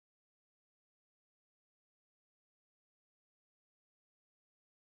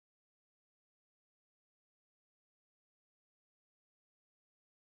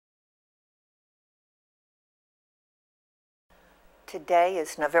Today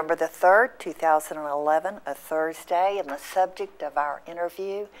is November the 3rd, 2011, a Thursday, and the subject of our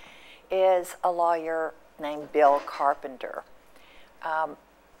interview is a lawyer named Bill Carpenter.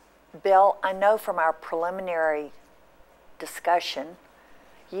 Bill, I know from our preliminary discussion,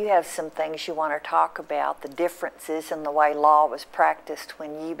 you have some things you want to talk about, the differences in the way law was practiced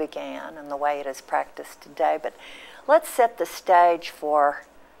when you began and the way it is practiced today. But let's set the stage for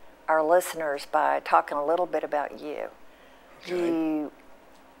our listeners by talking a little bit about you. Okay. You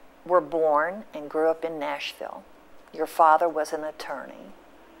were born and grew up in Nashville. Your father was an attorney.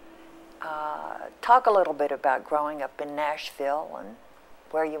 Talk a little bit about growing up in Nashville and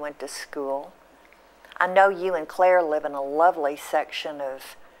where you went to school. I know you and Claire live in a lovely section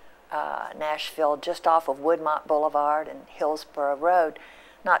of Nashville, just off of Woodmont Boulevard and Hillsborough Road,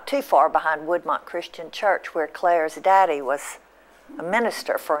 not too far behind Woodmont Christian Church, where Claire's daddy was a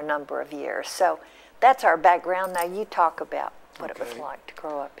minister for a number of years. So that's our background. Now you talk about what it was like to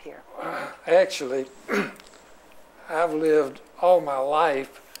grow up here. Actually, I've lived all my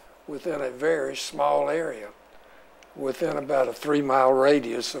life within a very small area, within about a 3-mile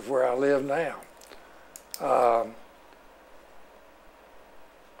radius of where I live now.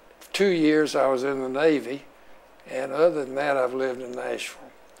 2 years I was in the Navy, and other than that, I've lived in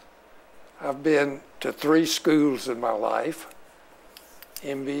Nashville. I've been to 3 schools in my life: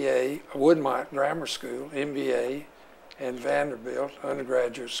 MBA, Woodmont Grammar School, MBA, and Vanderbilt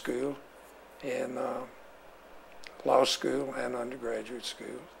undergraduate school, and law school and undergraduate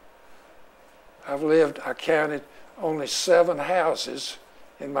school. I counted only 7 houses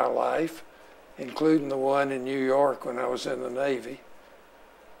in my life, including the one in New York when I was in the Navy.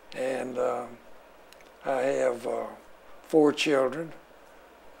 And I have 4 children.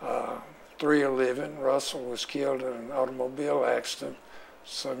 3 are living. Russell was killed in an automobile accident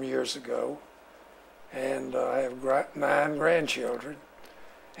some years ago. And I have 9 grandchildren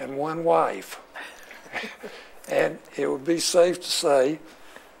and 1 wife. And it would be safe to say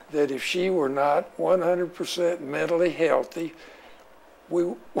that if she were not 100% mentally healthy, we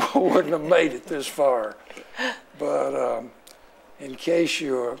wouldn't have made it this far. But in case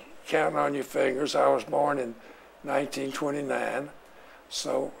you're counting on your fingers, I was born in 1929,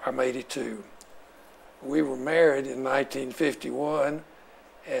 so I'm 82. We were married in 1951,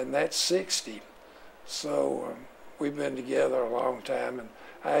 and that's 60. So we've been together a long time, and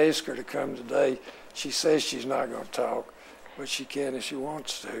I asked her to come today. She says she's not going to talk, but she can if she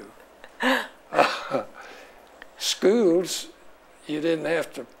wants to. Schools, you didn't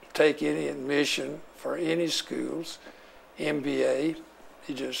have to take any admission for any schools. MBA,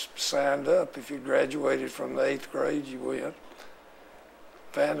 you just signed up. If you graduated from the 8th grade, you went.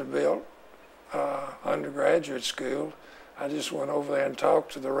 Vanderbilt undergraduate school, I just went over there and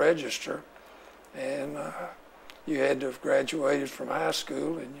talked to the register, and you had to have graduated from high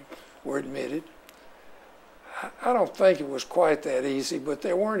school and you were admitted. I don't think it was quite that easy, but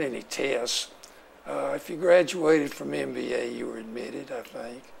there weren't any tests. If you graduated from MBA, you were admitted, I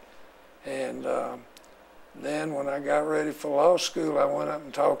think. And then when I got ready for law school, I went up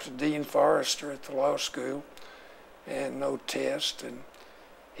and talked to Dean Forrester at the law school, and no test. And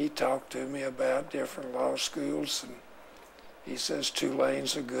he talked to me about different law schools, and he says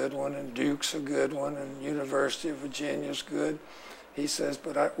Tulane's a good one, and Duke's a good one, and University of Virginia's good. He says,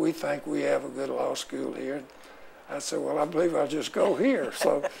 but we think we have a good law school here. I said, well, I believe I'll just go here.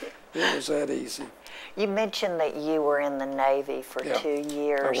 So it was that easy. You mentioned that you were in the Navy for 2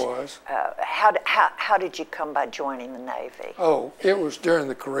 years. I was. How did you come by joining the Navy? Oh, it was during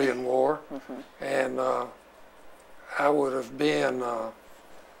the Korean War, and I would have been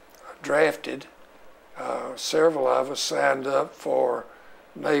drafted. Several of us signed up for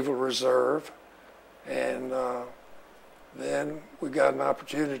Naval Reserve, and then we got an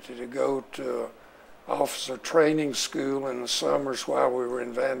opportunity to go to officer training school in the summers while we were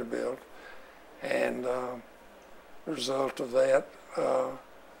in Vanderbilt. And the result of that,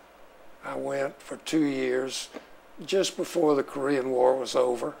 I went for 2 years. Just before the Korean War was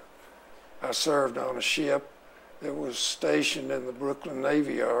over, I served on a ship that was stationed in the Brooklyn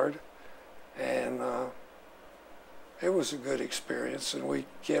Navy Yard, and it was a good experience, and we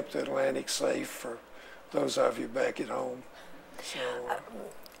kept the Atlantic safe for those of you back at home.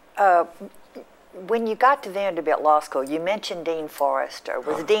 So, when you got to Vanderbilt Law School, you mentioned Dean Forrester.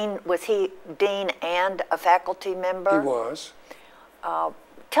 Was he Dean and a faculty member? He was.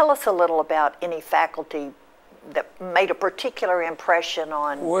 Tell us a little about any faculty that made a particular impression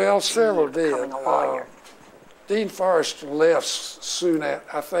on several did. Becoming a lawyer. Dean Forrester left soon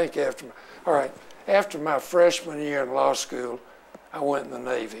after, I think after my freshman year in law school, I went in the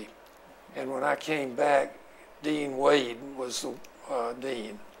Navy. And when I came back, Dean Wade was the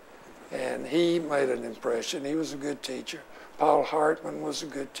dean. And he made an impression. He was a good teacher. Paul Hartman was a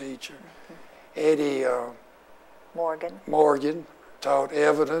good teacher. Eddie Morgan taught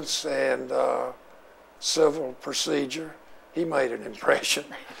evidence and civil procedure. He made an impression.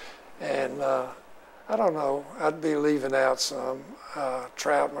 And I don't know, I'd be leaving out some.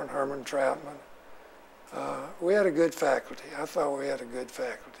 Herman Troutman. We had a good faculty. I thought we had a good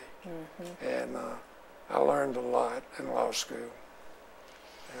faculty. And I learned a lot in law school.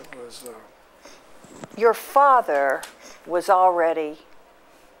 It was... Your father was already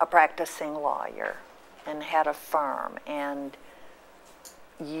a practicing lawyer and had a firm, and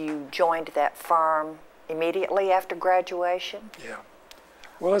you joined that firm immediately after graduation? Yeah.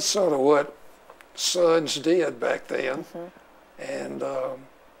 Well, it's sort of what sons did back then, and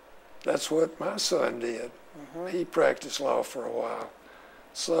that's what my son did. He practiced law for a while.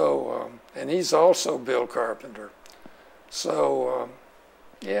 So, and he's also Bill Carpenter. So,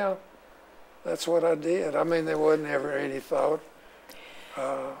 yeah, that's what I did. I mean, there wasn't ever any thought.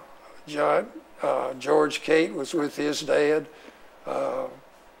 George Cate was with his dad.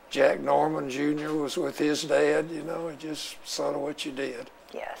 Jack Norman Jr. was with his dad. You know, it just sort of what you did.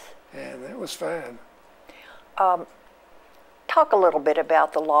 Yes. And it was fine. Talk a little bit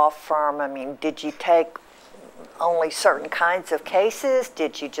about the law firm. I mean, did you take only certain kinds of cases?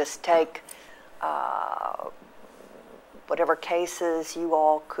 Did you just take whatever cases you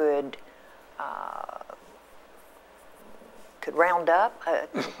all could round up?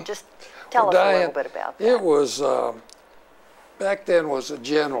 Just tell us a little bit about that. It was, back then was a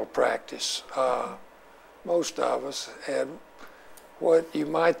general practice. Most of us had what you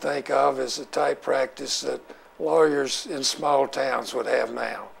might think of as the type practice that lawyers in small towns would have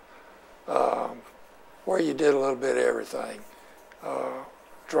now, where you did a little bit of everything.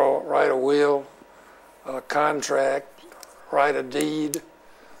 Write a will, contract, write a deed,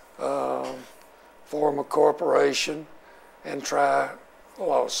 form a corporation, and try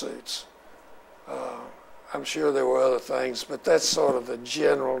lawsuits. I'm sure there were other things, but that's sort of the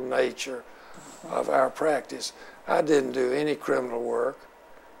general nature of our practice. I didn't do any criminal work.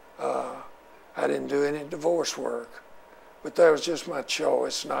 I didn't do any divorce work, but that was just my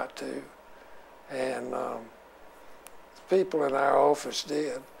choice not to. And people in our office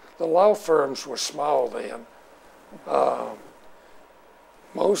did. The law firms were small then.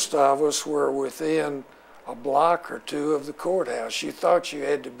 Most of us were within a block or two of the courthouse. You thought you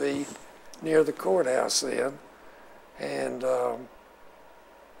had to be near the courthouse then. And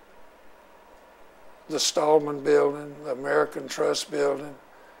the Stallman Building, the American Trust Building,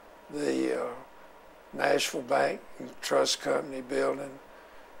 the Nashville Bank and Trust Company Building,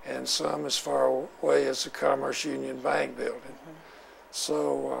 and some as far away as the Commerce Union Bank Building.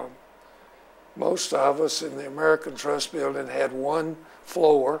 So most of us in the American Trust Building had one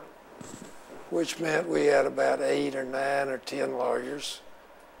floor, which meant we had about 8 or 9 or 10 lawyers.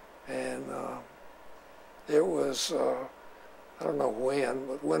 And it was, I don't know when,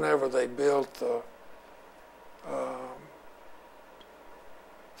 but whenever they built the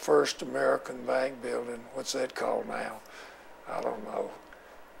First American Bank Building, what's that called now? I don't know.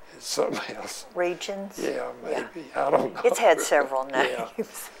 It's something else. Regions? Yeah, maybe. Yeah. I don't know. It's had several names. Yeah.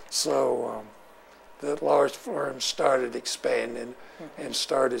 So that large firm started expanding and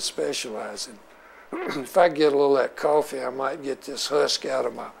started specializing. If I get a little of that coffee, I might get this husk out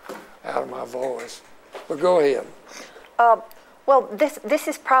of my voice. But go ahead. Well, this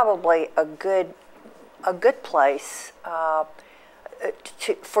is probably a good place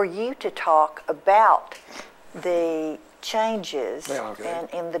for you to talk about the changes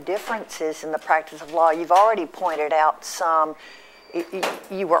and the differences in the practice of law. You've already pointed out some.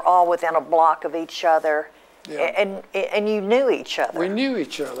 You were all within a block of each other, and you knew each other. We knew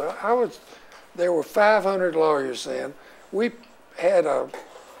each other. There were 500 lawyers then. We had a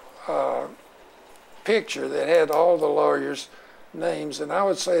picture that had all the lawyers' names, and I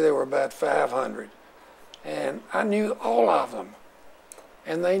would say there were about 500. And I knew all of them,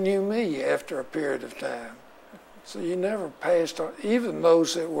 and they knew me after a period of time. So you never passed on, even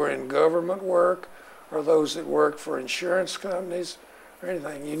those that were in government work or those that worked for insurance companies or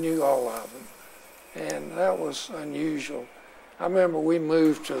anything, you knew all of them. And that was unusual. I remember we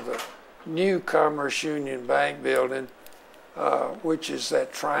moved to the new Commerce Union Bank Building, which is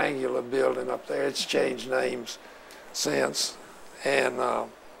that triangular building up there. It's changed names since. And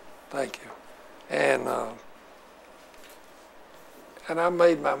thank you. And I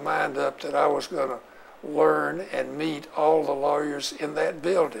made my mind up that I was going to learn and meet all the lawyers in that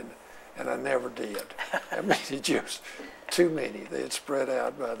building, and I never did. I mean, it just too many. They had spread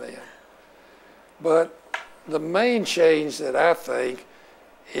out by then. But the main change that I think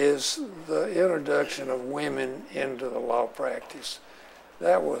is the introduction of women into the law practice.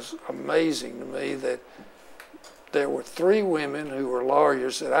 That was amazing to me that there were 3 women who were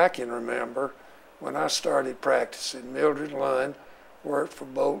lawyers that I can remember when I started practicing. Mildred Lund worked for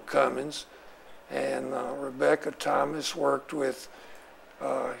Bolt Cummins, and Rebecca Thomas worked with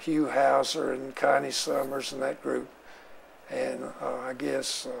Hugh Hauser and Connie Summers and that group. And I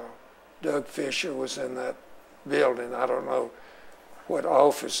guess Doug Fisher was in that building. I don't know what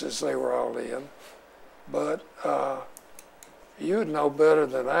offices they were all in. But you'd know better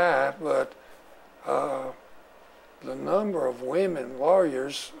than I, but the number of women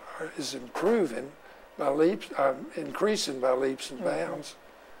lawyers is improving by leaps, increasing by leaps and bounds,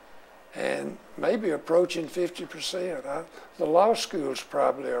 and maybe approaching 50%. The law schools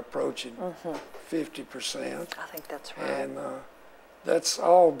probably are approaching 50%. I think that's right. And that's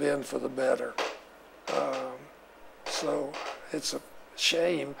all been for the better. So it's a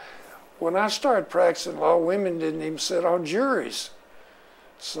shame. When I started practicing law, women didn't even sit on juries.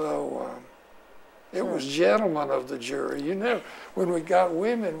 So it was gentlemen of the jury. You know, when we got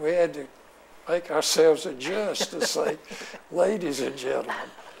women, we had to make ourselves adjust to say ladies and gentlemen.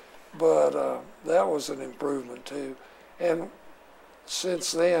 But that was an improvement too. And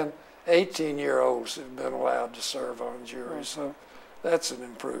since then, 18-year-olds have been allowed to serve on juries, so that's an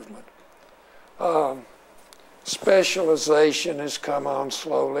improvement. Specialization has come on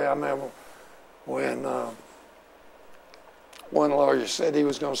slowly. I remember when one lawyer said he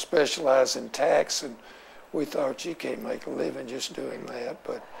was going to specialize in tax, and we thought, you can't make a living just doing that.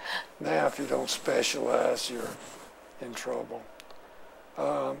 But now if you don't specialize, you're in trouble.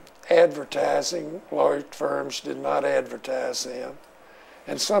 Advertising, large firms did not advertise then.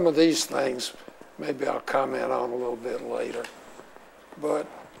 And some of these things, maybe I'll comment on a little bit later. But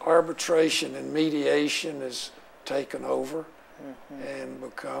arbitration and mediation has taken over and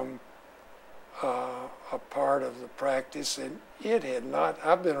become a part of the practice. And it had not,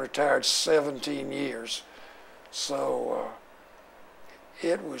 I've been retired 17 years, so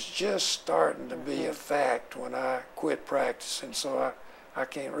it was just starting to be a fact when I quit practicing, so I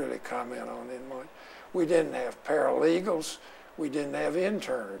can't really comment on it much. We didn't have paralegals, we didn't have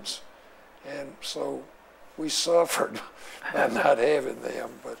interns, and so we suffered by not having them,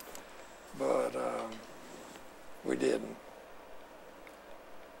 but we didn't.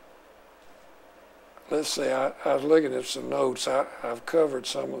 Let's see, I was looking at some notes. I've covered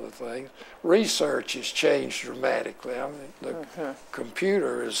some of the things. Research has changed dramatically. I mean, the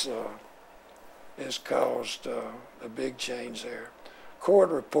computer has caused a big change there. Court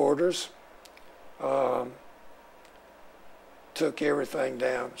reporters took everything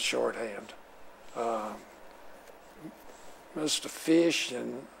down shorthand. Mr. Fish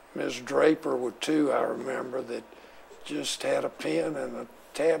and Ms. Draper were 2, I remember, that just had a pen and a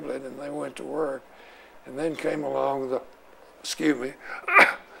tablet and they went to work. And then came along the, the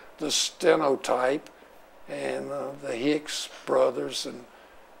stenotype and the Hicks brothers, and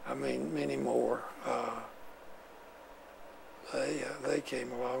I mean many more. They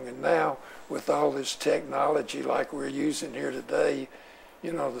came along, and now with all this technology like we're using here today,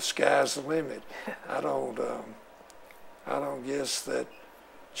 you know, the sky's the limit. I don't guess that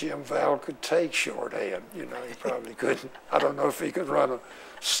Jim Val could take shorthand. You know, he probably couldn't. I don't know if he could run a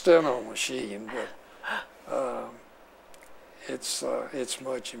steno machine, but it's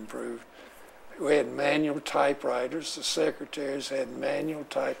much improved. We had manual typewriters. The secretaries had manual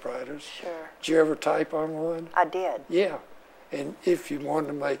typewriters. Sure. Did you ever type on one? I did. Yeah. And if you wanted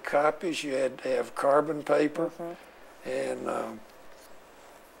to make copies, you had to have carbon paper, and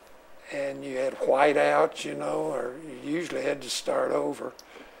you had whiteouts, you know, or you usually had to start over.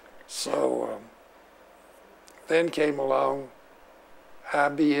 So then came along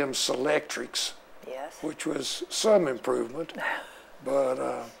IBM Selectrics, which was some improvement, but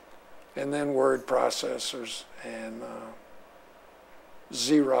and then word processors and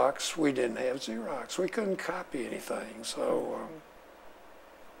Xerox. We didn't have Xerox. We couldn't copy anything. So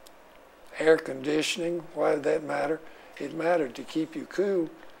air conditioning, why did that matter? It mattered to keep you cool,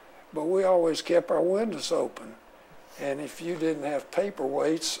 but we always kept our windows open. And if you didn't have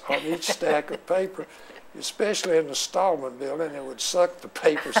paperweights on each stack of paper, especially in the Stallman building, it would suck the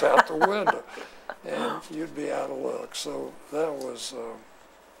papers out the window, and you'd be out of luck. So that was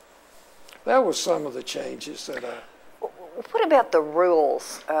some of the changes that I. What about the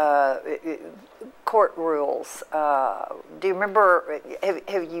rules, court rules? Do you remember,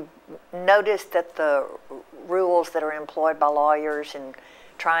 have you noticed that the rules that are employed by lawyers in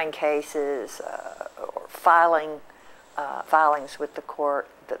trying cases or filings with the court,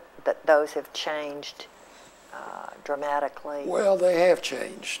 that those have changed dramatically? Well, they have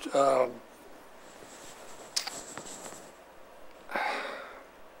changed.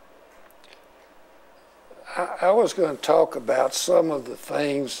 I was going to talk about some of the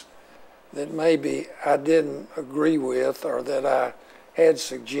things that maybe I didn't agree with, or that I had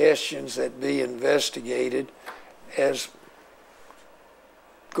suggestions that be investigated as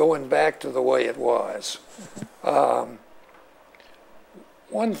going back to the way it was.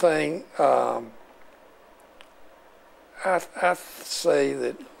 One thing, I say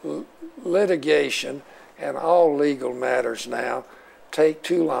that litigation and all legal matters now take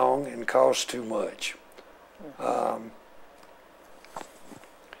too long and cost too much.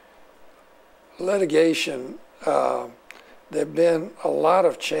 Litigation, there have been a lot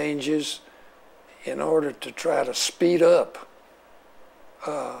of changes in order to try to speed up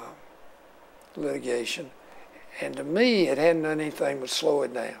litigation, and to me it hadn't done anything but slow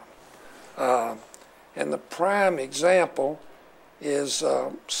it down. And the prime example is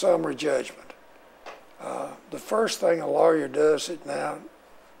summary judgment. The first thing a lawyer does it now,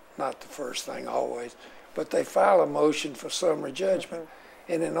 not the first thing always, but they file a motion for summary judgment.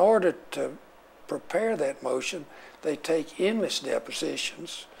 And in order to prepare that motion, they take endless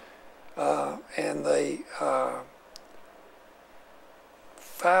depositions, and they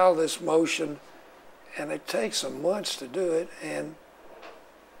file this motion, and it takes them months to do it, and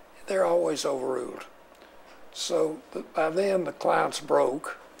they're always overruled. So by then the client's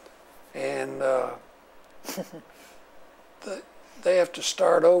broke, and they have to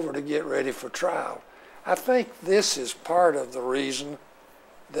start over to get ready for trial. I think this is part of the reason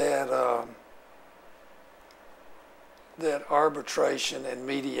that that arbitration and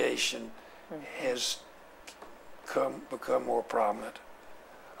mediation has become more prominent.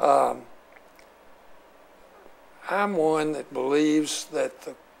 I'm one that believes that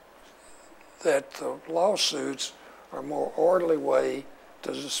the lawsuits are a more orderly way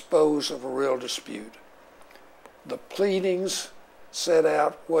to dispose of a real dispute. The pleadings set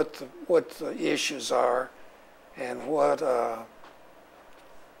out what the issues are and what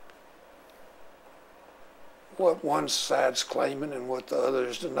one side's claiming and what the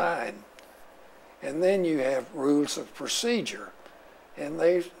other's denying. And then you have rules of procedure, and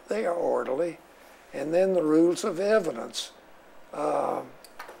they are orderly. And then the rules of evidence. I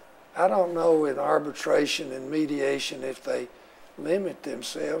don't know in arbitration and mediation if they limit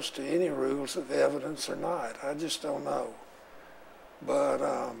themselves to any rules of evidence or not. I just don't know.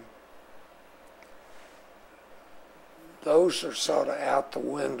 But those are sort of out the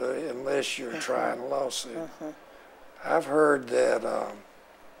window unless you're trying a lawsuit. I've heard that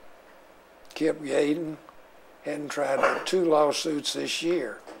Kip Gaden hadn't tried 2 lawsuits this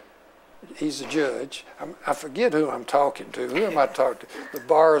year. He's a judge. I forget who I'm talking to. Who am I talking to? The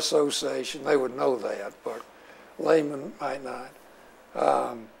Bar Association, they would know that, but laymen might not.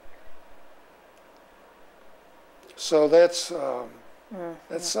 So that's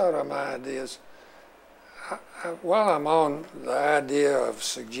sort of my ideas. While I'm on the idea of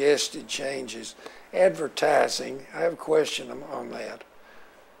suggested changes, advertising, I have a question on that.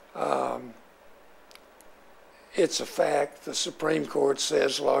 It's a fact. The Supreme Court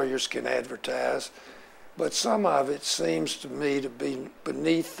says lawyers can advertise, but some of it seems to me to be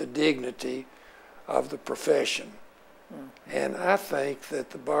beneath the dignity of the profession. And I think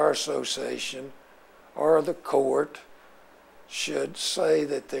that the Bar Association or the court should say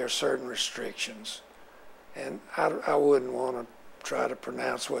that there are certain restrictions. And I wouldn't want to try to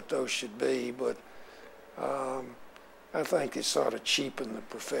pronounce what those should be, but I think they sort of cheapen the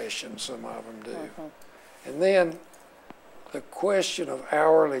profession, some of them do. And then the question of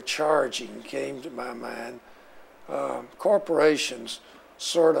hourly charging came to my mind. Corporations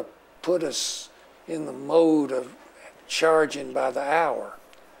sort of put us in the mode of charging by the hour.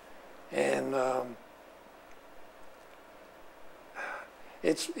 And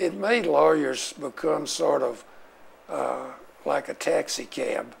it made lawyers become sort of like a taxi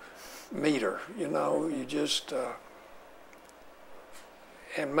cab meter, you know, you just,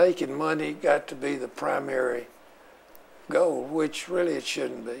 and making money got to be the primary goal, which really it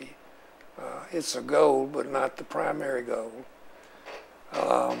shouldn't be. It's a goal, but not the primary goal.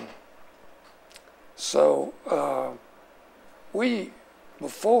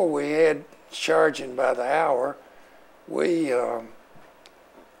 Before we had charging by the hour, we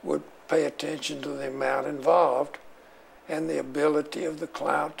would pay attention to the amount involved and the ability of the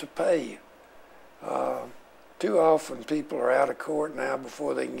client to pay. Too often people are out of court now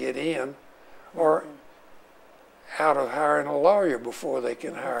before they can get in, or out of hiring a lawyer before they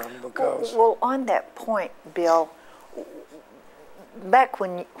can hire them because... Well, on that point, Bill, back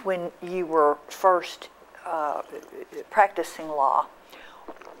when you were first practicing law,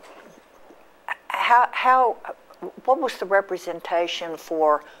 what was the representation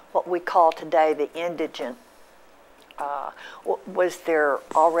for what we call today the indigent? Was there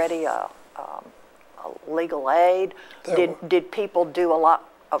already a legal aid? Did people do a lot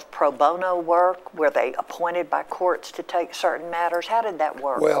of pro bono work? Were they appointed by courts to take certain matters? How did that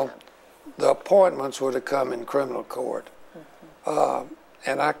work? Well, the appointments would have come in criminal court,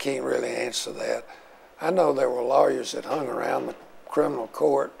 and I can't really answer that. I know there were lawyers that hung around the criminal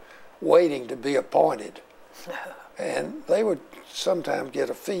court waiting to be appointed, and they would sometimes get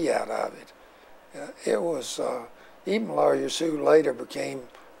a fee out of it. It was even lawyers who later became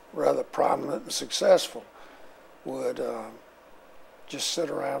rather prominent and successful would just sit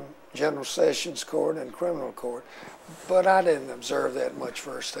around General Sessions Court and criminal court, but I didn't observe that much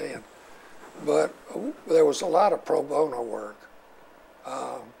firsthand. But there was a lot of pro bono work,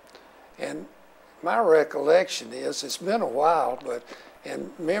 and my recollection is, it's been a while,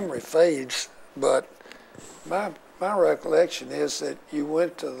 and memory fades, but my recollection is that you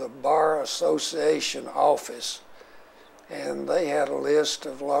went to the Bar Association office, and they had a list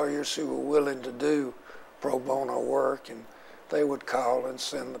of lawyers who were willing to do pro bono work, and they would call and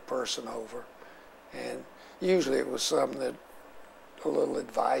send the person over. And usually it was something that a little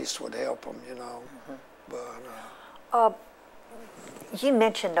advice would help them, you know. But you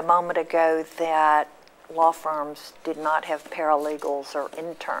mentioned a moment ago that law firms did not have paralegals or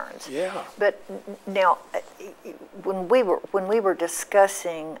interns. yeah, But now, when we were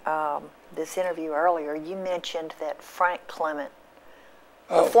discussing this interview earlier, you mentioned that Frank Clement,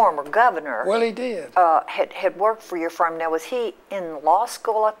 the former governor, well, he did. had worked for your firm. Now, was he in law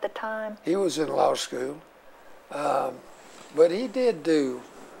school at the time? He was in law school, but he did do,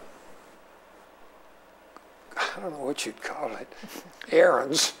 I don't know what you'd call it,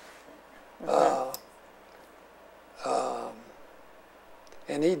 errands.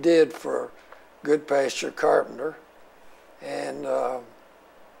 And he did for Goodpasture Carpenter, and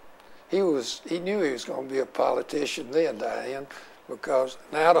he knew he was going to be a politician then, Diane, because,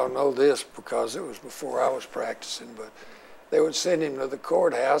 now I don't know this because it was before I was practicing, but they would send him to the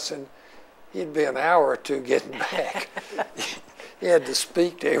courthouse and he'd be an hour or two getting back. He had to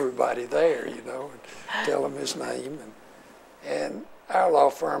speak to everybody there, you know, and tell them his name. And our law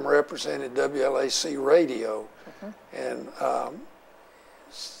firm represented WLAC Radio, and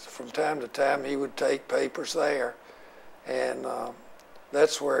from time to time he would take papers there, and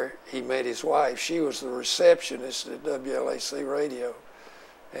that's where he met his wife. She was the receptionist at WLAC Radio,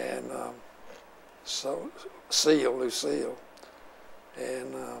 and so Lucille,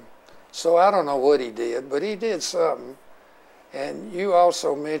 and so I don't know what he did, but he did something. And you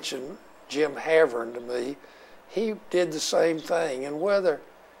also mentioned Jim Havern to me. He did the same thing, and whether,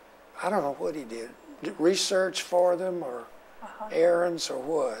 I don't know what he did research for them or errands or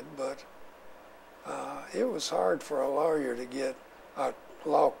what, but it was hard for a lawyer to get, a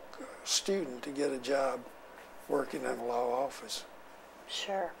law student to get a job working in a law office.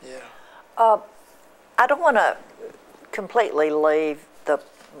 Sure. Yeah. I don't want to completely leave the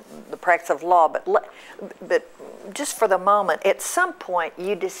practice of law, but just for the moment, at some point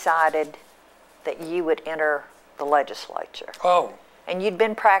you decided that you would enter the legislature. Oh. And you'd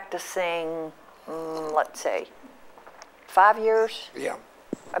been practicing, let's see, 5 years? Yeah.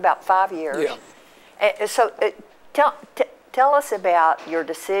 About 5 years. Yeah. So tell us about your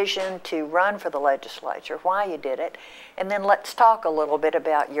decision to run for the legislature, why you did it, and then let's talk a little bit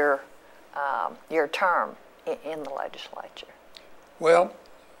about your term in the legislature. Well,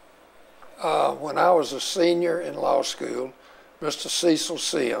 when I was a senior in law school, Mr. Cecil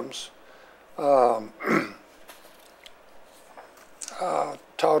Sims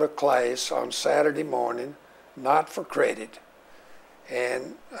taught a class on Saturday morning, not for credit,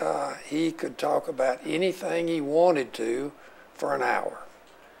 and he could talk about anything he wanted to for an hour.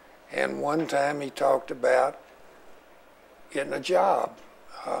 And one time he talked about getting a job,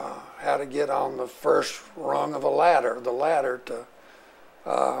 how to get on the first rung of a ladder,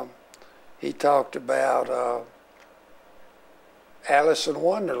 he talked about Alice in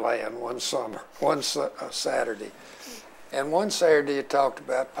Wonderland one Saturday. And one Saturday he talked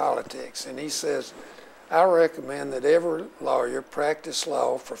about politics, and he says, I recommend that every lawyer practice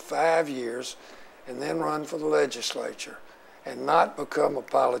law for 5 years and then run for the legislature and not become a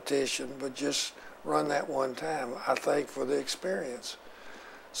politician, but just run that one time, I think, for the experience.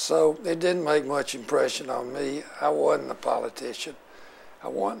 So it didn't make much impression on me. I wasn't a politician. I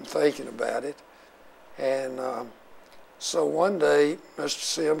wasn't thinking about it. And so one day, Mr.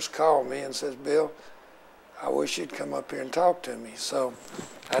 Sims called me and says, Bill, I wish you'd come up here and talk to me. So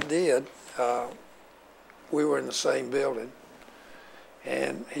I did. we were in the same building,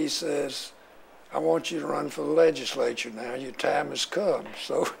 and he says, I want you to run for the legislature now. Your time has come.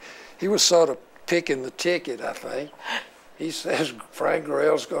 So he was sort of picking the ticket, I think. He says Frank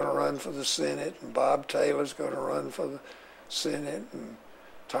Grell's going to run for the Senate, and Bob Taylor's going to run for the Senate, and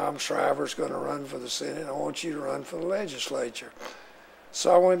Tom Shriver's going to run for the Senate. I want you to run for the legislature.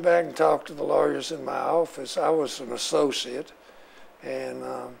 So I went back and talked to the lawyers in my office. I was an associate, and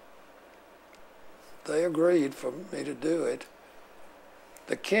they agreed for me to do it.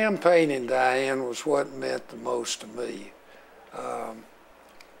 The campaigning, Diane, was what meant the most to me.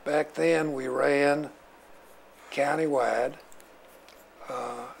 Back then, we ran countywide.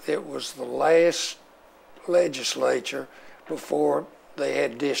 It was the last legislature before they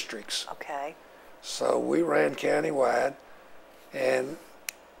had districts. Okay. So we ran countywide, and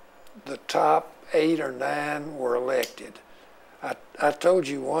the top 8 or 9 were elected. I told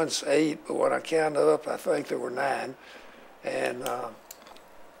you once 8, but when I counted up, I think there were 9.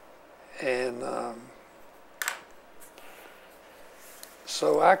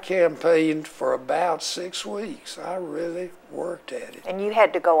 So I campaigned for about 6 weeks. I really worked at it. And you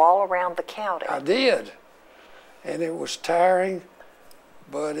had to go all around the county. I did. And it was tiring,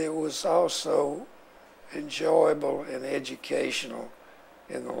 but it was also enjoyable and educational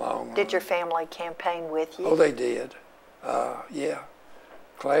in the long run. Did your family campaign with you? Oh, they did. Yeah.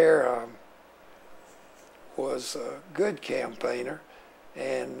 Claire was a good campaigner,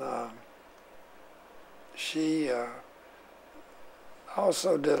 and she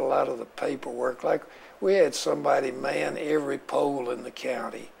also did a lot of the paperwork. Like, we had somebody man every poll in the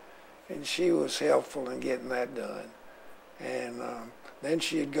county, and she was helpful in getting that done. And then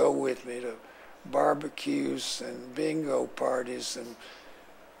she'd go with me to barbecues and bingo parties and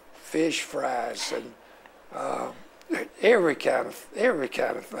fish fries and every kind of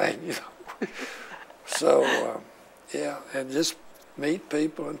thing, you know. So yeah, and just meet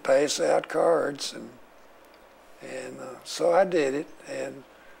people and pass out cards, and so I did it and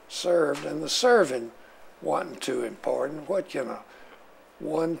served. And the serving wasn't too important. What can a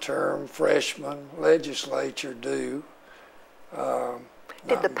one-term freshman legislature do?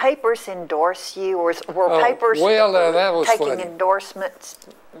 Did the papers endorse you, or were papers that was taking funny. Endorsements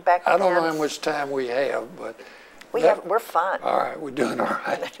back then? I don't know how much time we have, but we're fine. All right, we're doing all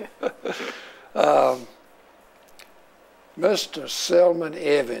right. Mr. Selman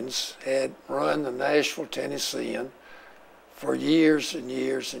Evans had run the Nashville Tennessean for years and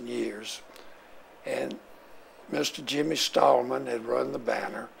years and years, and Mr. Jimmy Stallman had run the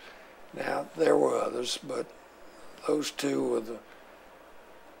Banner. Now, there were others, but those two were the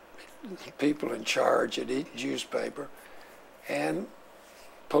people in charge at each newspaper, and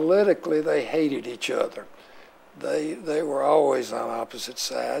politically they hated each other. They were always on opposite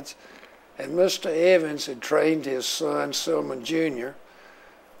sides, and Mr. Evans had trained his son, Selman Jr.,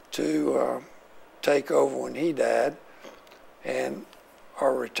 to take over when he died,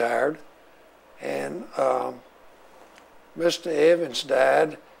 or retired, and Mr. Evans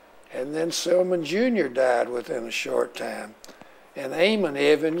died, and then Selman Jr. died within a short time. And Amon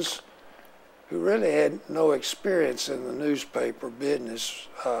Evans, who really had no experience in the newspaper business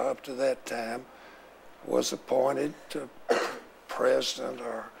up to that time, was appointed to president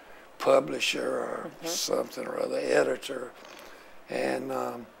or publisher or something or other, editor. And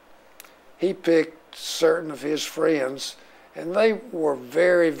he picked certain of his friends, and they were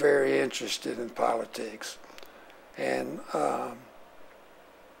very, very interested in politics. And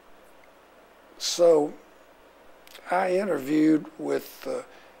so I interviewed with the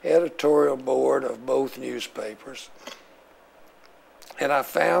editorial board of both newspapers, and I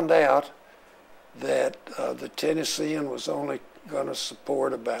found out that the Tennessean was only going to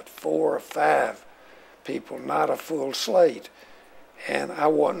support about 4 or 5 people, not a full slate, and I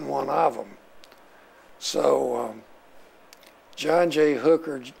wasn't one of them. So John J.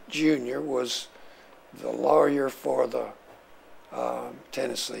 Hooker Jr. was the lawyer for the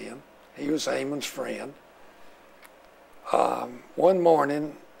Tennessean. He was Amon's friend. One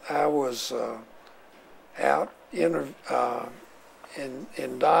morning, I was out in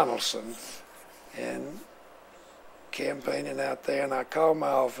Donaldson and campaigning out there, and I called my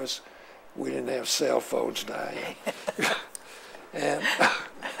office. We didn't have cell phones now. And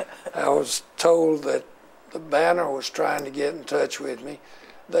I was told that the Banner was trying to get in touch with me.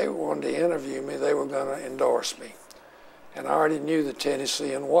 They wanted to interview me. They were going to endorse me. And I already knew the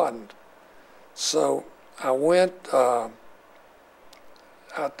Tennessean wasn't. So I went, I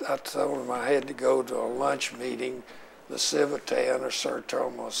told them I had to go to a lunch meeting, the Civitan or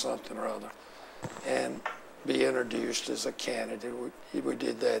Sertoma or something or other, and be introduced as a candidate. We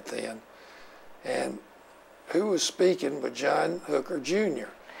did that then. And who was speaking but John Hooker Jr.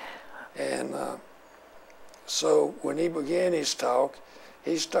 And so when he began his talk,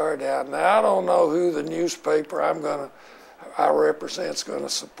 he started out, now I don't know who the newspaper I represent's going to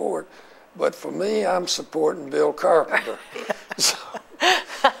support, but for me, I'm supporting Bill Carpenter.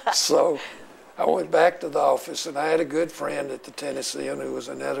 So I went back to the office, and I had a good friend at the Tennessean who was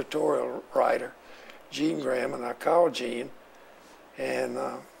an editorial writer, Gene Graham, and I called Gene and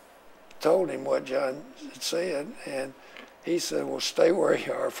told him what John had said, and he said, well, stay where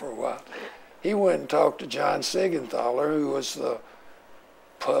you are for a while. He went and talked to John Siegenthaler, who was the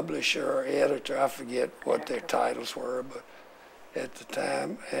publisher or editor, I forget what their titles were, but at the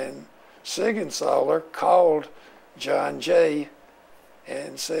time, and Siegenthaler called John Jay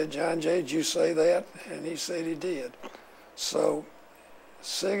and said, John Jay, did you say that? And he said he did. So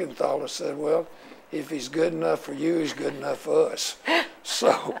Siegenthaler said, well, if he's good enough for you, he's good enough for us.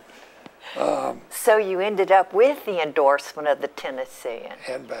 So you ended up with the endorsement of the Tennessean.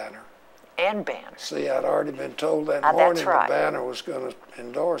 And Banner. And Banner. See, I'd already been told that morning right. that Banner was going to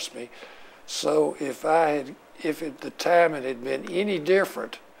endorse me. So if at the time it had been any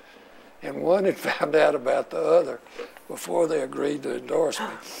different, and one had found out about the other before they agreed to endorse me,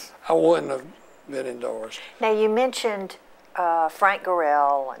 I wouldn't have been endorsed. Now you mentioned Frank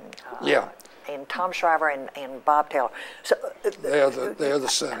Gorell and Tom Shriver and Bob Taylor. So they're the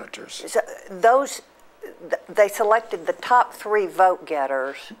senators. So they selected the top 3 vote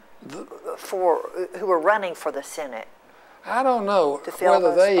getters who were running for the Senate. I don't know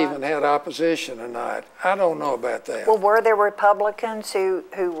whether they even had opposition or not. I don't know about that. Well, were there Republicans who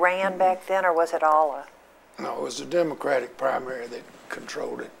ran back then, or was it all a... No, it was the Democratic primary that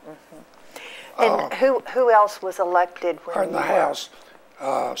controlled it. And who else was elected when in the House?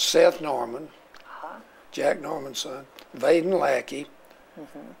 Seth Norman, Jack Norman's son, Vaden Lackey,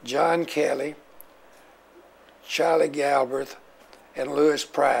 John Kelly, Charlie Galbraith, and Lewis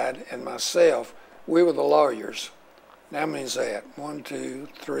Pride, and myself. We were the lawyers. That means that 1, 2,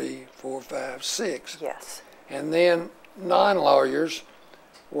 3, 4, 5, 6. Yes. And then non-lawyers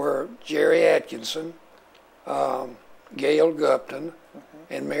were Jerry Atkinson, Gail Gupton,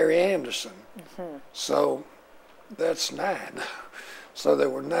 and Mary Anderson. So that's 9. So there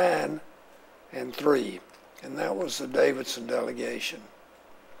were 9 and 3, and that was the Davidson delegation.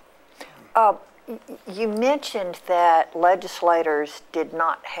 You mentioned that legislators did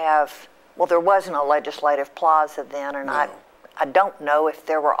not have, well, there wasn't a legislative plaza then, and No. I don't know if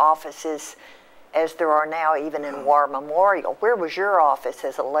there were offices as there are now, even in War Memorial. Where was your office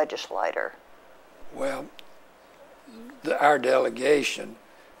as a legislator? Well, our delegation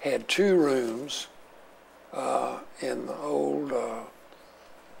had 2 rooms in the old, I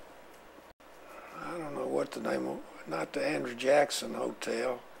don't know what the name of, not the Andrew Jackson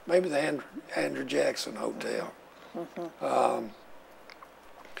Hotel, maybe the Andrew Jackson Hotel.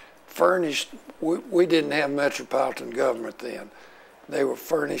 Furnished, we didn't have metropolitan government then. They were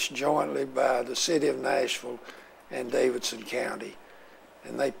furnished jointly by the city of Nashville and Davidson County,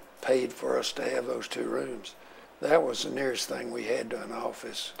 and they paid for us to have those 2 rooms. That was the nearest thing we had to an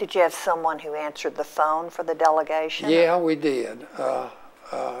office. Did you have someone who answered the phone for the delegation? Yeah, we did.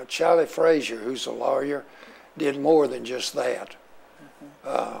 Charlie Frazier, who's a lawyer, did more than just that.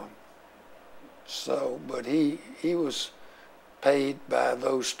 But he was paid by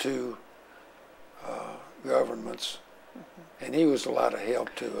those 2 governments, and he was a lot of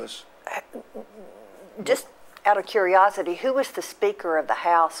help to us. Just out of curiosity, who was the Speaker of the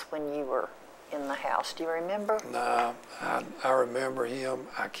House when you were in the House? Do you remember? No, I remember him.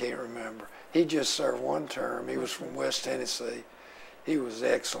 I can't remember. He just served 1 term. He was from West Tennessee. He was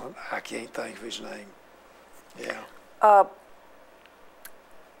excellent. I can't think of his name. Yeah.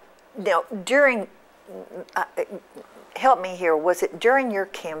 Now, help me here, was it during your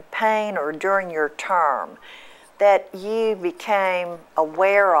campaign or during your term that you became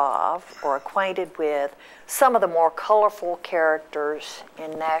aware of or acquainted with some of the more colorful characters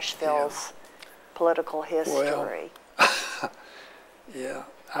in Nashville's political history? Well, yeah,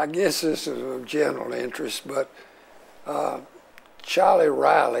 I guess this is of general interest, but Charlie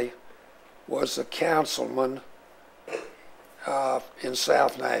Riley was a councilman in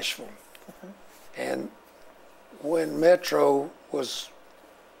South Nashville. And when Metro was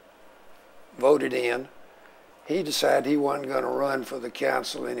voted in, he decided he wasn't going to run for the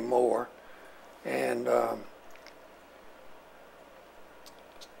council anymore. And a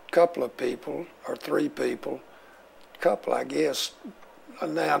couple of people, or 3 people, I guess,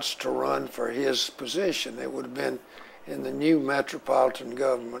 announced to run for his position. It would have been in the new Metropolitan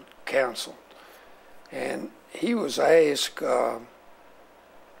Government Council. And he was asked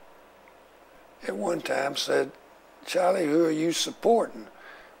at one time said, "Charlie, who are you supporting?"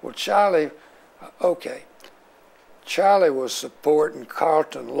 Well, Charlie was supporting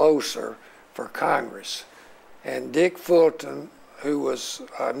Carlton Loesser for Congress, and Dick Fulton, who was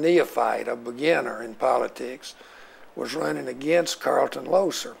a neophyte, a beginner in politics, was running against Carlton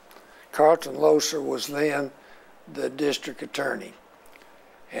Loesser. Carlton Loesser was then the district attorney.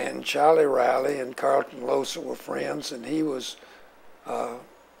 And Charlie Riley and Carlton Loesser were friends, and he was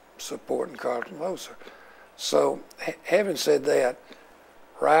supporting Carlton Loesser. So, having said that,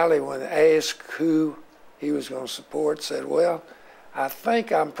 Riley, when asked who he was going to support, said, "Well, I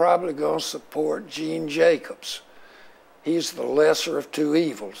think I'm probably going to support Gene Jacobs. He's the lesser of two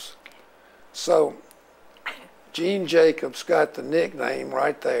evils." So, Gene Jacobs got the nickname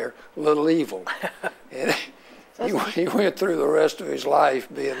right there, Little Evil. And he went through the rest of his life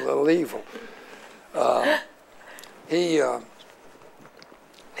being Little Evil. He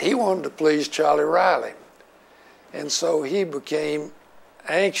wanted to please Charlie Riley, and so he became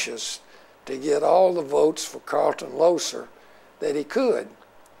anxious to get all the votes for Carlton Loesser that he could.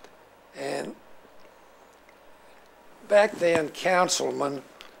 And back then, councilmen,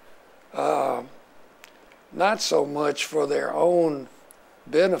 not so much for their own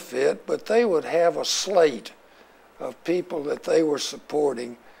benefit, but they would have a slate of people that they were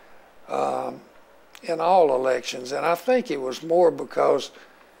supporting in all elections. And I think it was more because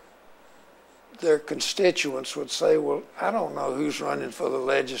their constituents would say, "Well, I don't know who's running for the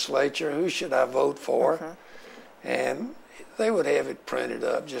legislature. Who should I vote for?" Mm-hmm. And they would have it printed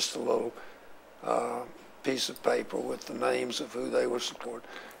up, just a little piece of paper with the names of who they were supporting.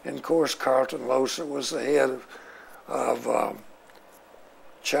 And of course, Carlton Loesser was the head of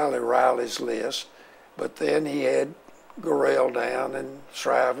Charlie Riley's list. But then he had Gorell down and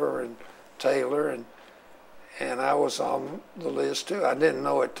Shriver and Taylor, and I was on the list too. I didn't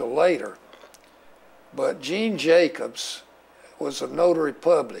know it till later. But Gene Jacobs was a notary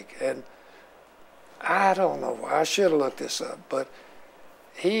public, and I don't know, I should have looked this up, but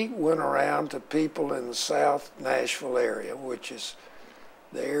he went around to people in the South Nashville area, which is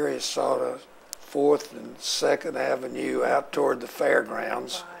the area sort of 4th and 2nd Avenue out toward the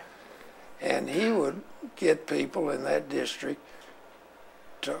fairgrounds. Right. And he would get people in that district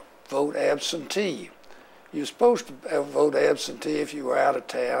to vote absentee. You're supposed to vote absentee if you were out of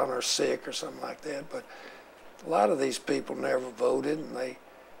town or sick or something like that, but a lot of these people never voted, and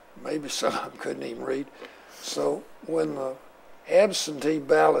maybe some of them couldn't even read. So when the absentee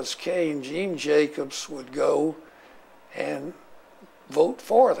ballots came, Gene Jacobs would go and vote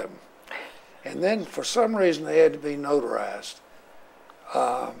for them. And then for some reason they had to be notarized.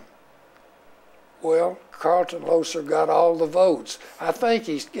 Well, Carlton Loesser got all the votes. I think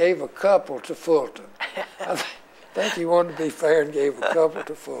he gave a couple to Fulton. I think he wanted to be fair and gave a couple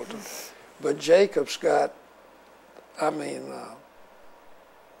to Fulton. But Jacobs got, Carlton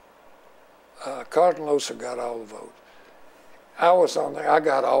Loesser got all the votes. I was on there, I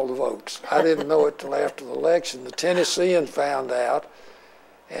got all the votes. I didn't know it till after the election. The Tennessean found out,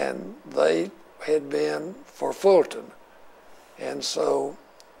 and they had been for Fulton. And so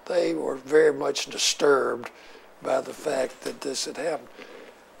they were very much disturbed by the fact that this had happened.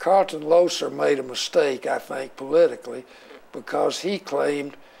 Carlton Loesser made a mistake, I think, politically, because he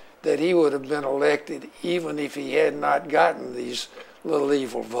claimed that he would have been elected even if he had not gotten these little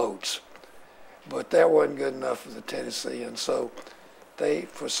evil votes. But that wasn't good enough for the Tennesseans, so they,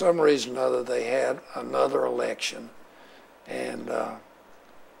 for some reason or other, they had another election, and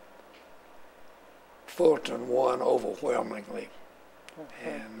Fulton won overwhelmingly.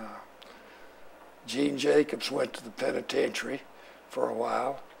 And Gene Jacobs went to the penitentiary for a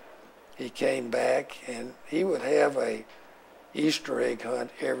while. He came back, and he would have a Easter egg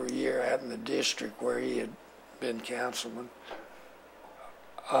hunt every year out in the district where he had been councilman.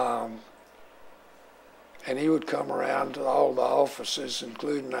 And he would come around to all the offices,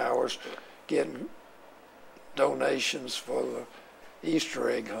 including ours, getting donations for the Easter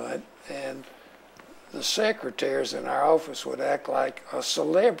egg hunt. And the secretaries in our office would act like a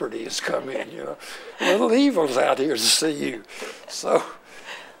celebrity has come in, you know. Little Evil's out here to see you. So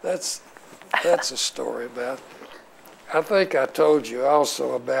that's a story about. I think I told you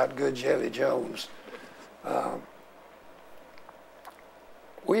also about Good Jelly Jones.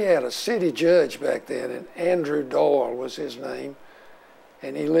 We had a city judge back then, and Andrew Doyle was his name,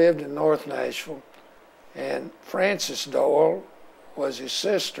 and he lived in North Nashville. And Frances Doyle was his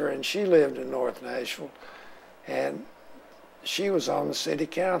sister, and she lived in North Nashville, and she was on the city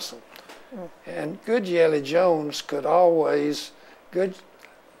council. And Good Jelly Jones could always,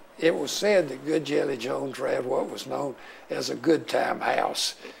 it was said that Good Jelly Jones ran what was known as a good time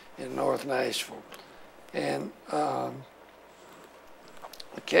house. in North Nashville. And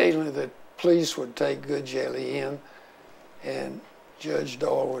occasionally the police would take Good Jelly in, and Judge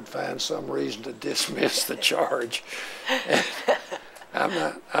Doyle would find some reason to dismiss the charge.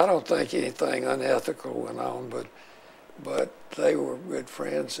 And I don't think anything unethical went on, but they were good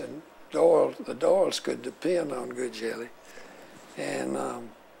friends, and the Doyles could depend on Good Jelly. And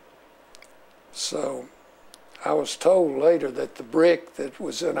so I was told later that the brick that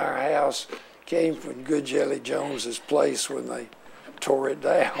was in our house came from Good Jelly Jones's place when they tore it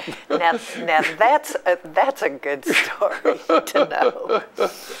down. Now that's a good story to know.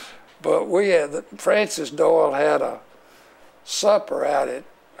 But Frances Doyle had a supper out at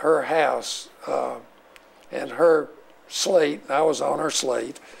her house, and her slate, I was on her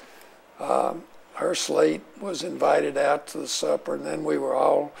slate, her slate was invited out to the supper, and then we were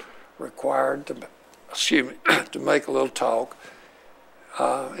all required to, to make a little talk.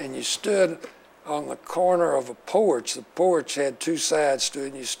 And you stood on the corner of a porch. The porch had two sides to it,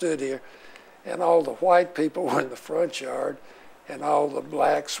 and you stood here, and all the white people were in the front yard, and all the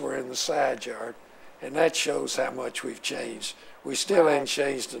blacks were in the side yard. And that shows how much we've changed. We still ain't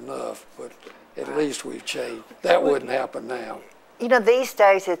changed enough, but at least we've changed. That wouldn't happen now. You know, these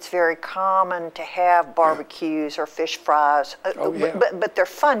days it's very common to have barbecues or fish fries, but they're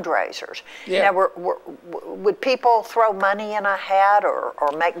fundraisers. Yeah. Now, would people throw money in a hat or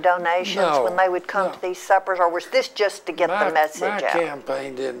make donations when they would come to these suppers, or was this just to get the message out? My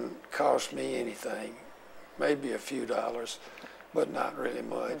campaign didn't cost me anything, maybe a few dollars, but not really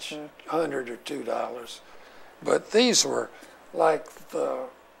much, $100 or $2. But these were like the,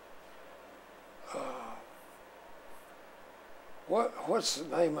 what's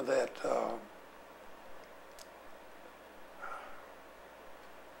the name of that,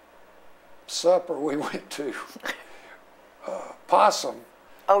 supper we went to? Possum.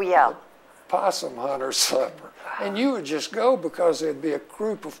 Oh, yeah. Possum hunter supper. And you would just go because there'd be a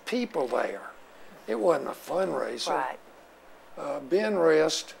group of people there. It wasn't a fundraiser. Right. Ben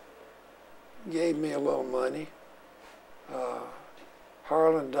Rest gave me a little money.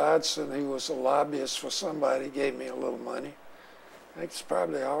 Harlan Dodson, who was a lobbyist for somebody, gave me a little money. I think it's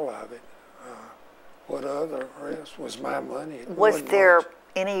probably all of it. What other rest was my money. Was there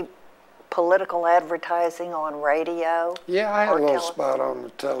any political advertising on radio? Yeah, I had a little spot on the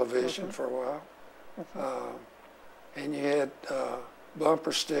television for a while. And you had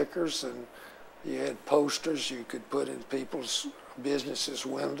bumper stickers, and you had posters you could put in people's businesses'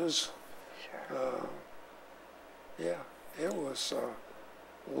 windows. Sure. Yeah, it was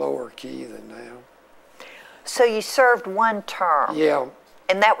lower key than now. So you served one term. Yeah.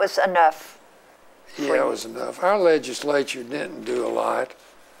 And that was enough. Yeah, it was enough. Our legislature didn't do a lot.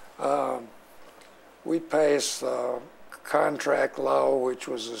 We passed contract law, which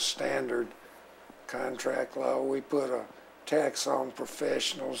was a standard contract law. We put a tax on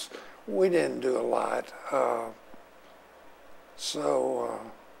professionals. We didn't do a lot. So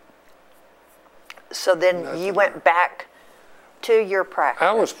then you went back to your practice.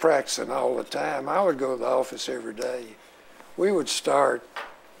 I was practicing all the time. I would go to the office every day. We would start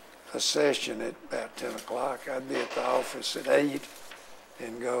a session at about 10 o'clock. I'd be at the office at 8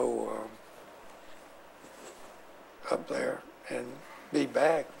 and go up there and be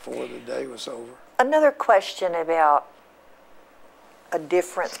back before the day was over. Another question about a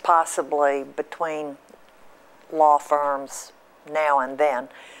difference possibly between law firms now and then.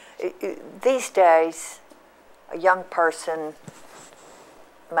 These days, a young person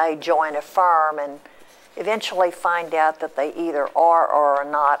may join a firm and eventually find out that they either are or are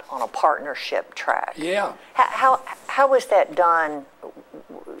not on a partnership track. Yeah. How was that done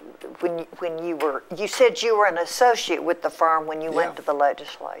when you said you were an associate with the firm when you went to the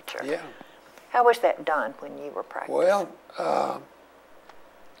legislature? Yeah. How was that done when you were practicing? Well,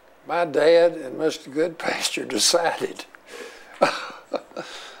 my dad and Mr. Goodpasture decided.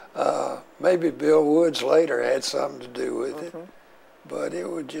 Maybe Bill Woods later had something to do with it, but it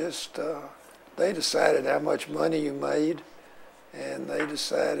was just, they decided how much money you made, and they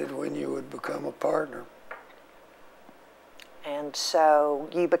decided when you would become a partner. And so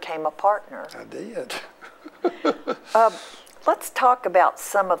you became a partner. I did. Let's talk about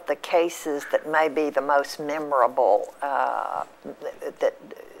some of the cases that may be the most memorable that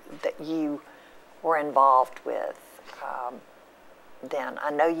you were involved with. Then I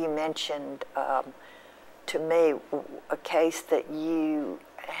know you mentioned to me a case that you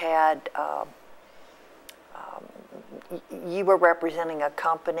had. You were representing a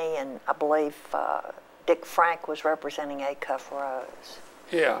company, and I believe Dick Frank was representing Acuff Rose.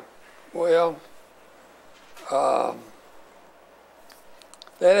 Yeah. Well,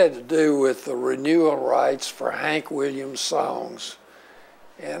 that had to do with the renewal rights for Hank Williams songs.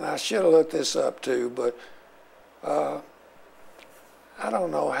 And I should have looked this up too, but I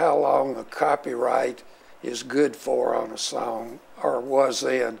don't know how long the copyright is good for on a song, or was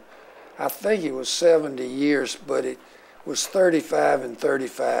then. I think it was 70 years, but it was 35 and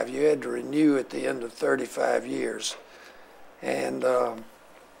 35. You had to renew at the end of 35 years. And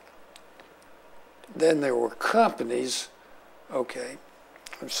then there were companies. Okay,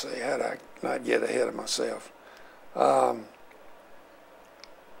 let's see, how do I not get ahead of myself?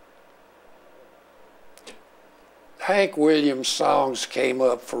 Hank Williams songs came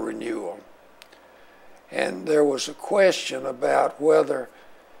up for renewal. And there was a question about whether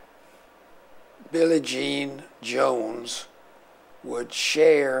Billie Jean Jones would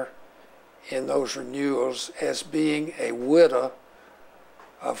share in those renewals as being a widow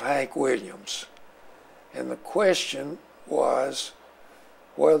of Hank Williams. And the question was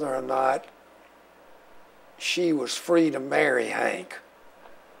whether or not she was free to marry Hank.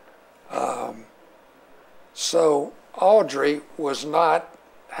 So Audrey was not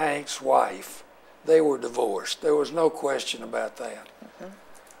Hank's wife. They were divorced. There was no question about that.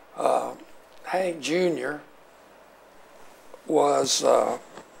 Mm-hmm. Hank Jr. was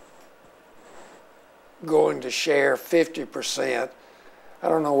going to share 50%. I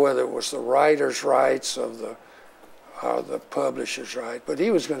don't know whether it was the writer's rights of the publisher's right, but he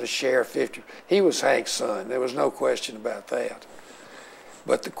was going to share 50. He was Hank's son. There was no question about that.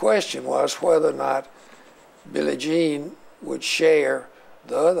 But the question was whether or not Billie Jean would share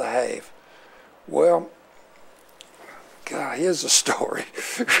the other half. Well, God, here's the story.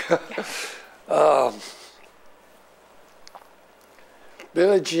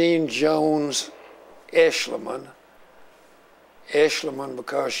 Billie Jean Jones Eschliman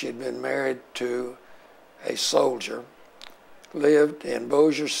because she had been married to a soldier, lived in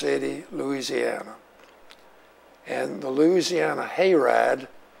Bossier City, Louisiana. And the Louisiana hayride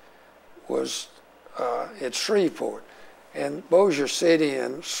was at Shreveport. And Bossier City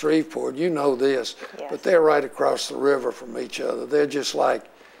and Shreveport, you know this, yes, but they're right across the river from each other. They're just like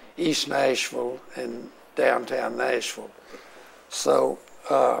East Nashville and downtown Nashville. So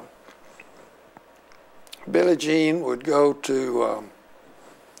Billie Jean would go to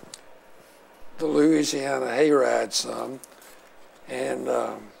the Louisiana hayride some, and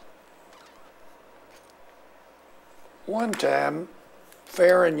one time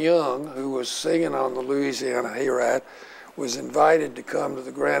Farron Young, who was singing on the Louisiana hayride, was invited to come to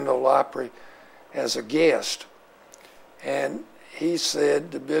the Grand Ole Opry as a guest. And he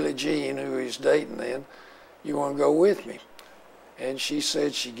said to Billie Jean, who he's dating then, "You want to go with me?" And she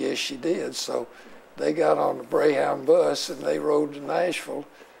said she guessed she did. So they got on the Greyhound bus and they rode to Nashville,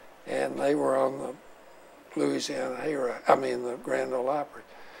 and they were on the Louisiana hayride, the Grand Ole Opry.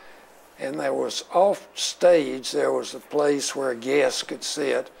 And there was off stage, there was a place where a guest could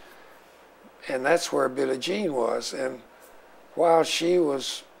sit, and that's where Billie Jean was. And while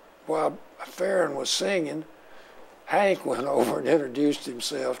Farron was singing, Hank went over and introduced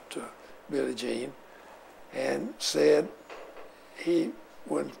himself to Billie Jean and said,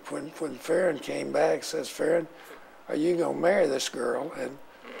 when Farron came back, says, "Farron, are you going to marry this girl?" And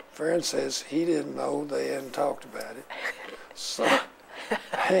Farron says he didn't know, they hadn't talked about it. So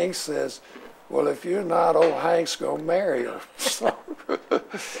Hank says, "Well, if you're not, old Hank's going to marry her."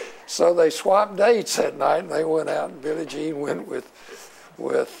 So they swapped dates that night, and they went out, and Billie Jean went with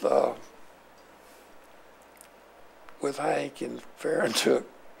Hank, and Farron took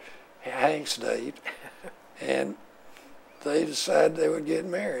Hank's date, and they decided they would get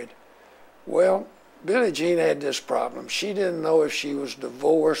married. Well, Billie Jean had this problem. She didn't know if she was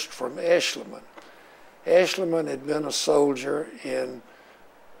divorced from Eschliman. Eschliman had been a soldier in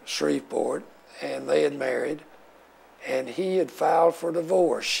Shreveport, and they had married, and he had filed for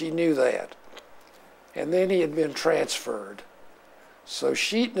divorce. She knew that. And then he had been transferred. So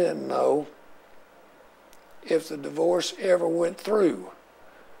she didn't know if the divorce ever went through.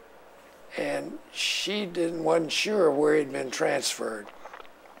 And she wasn't sure where he'd been transferred.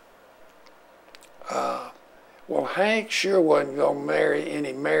 Well, Hank sure wasn't going to marry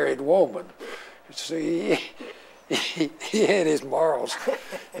any married woman. See, he had his morals,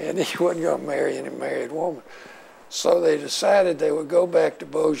 and he wasn't going to marry any married woman. So they decided they would go back to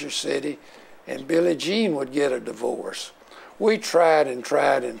Bossier City, and Billie Jean would get a divorce. We tried and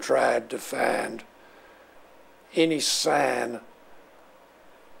tried and tried to find any sign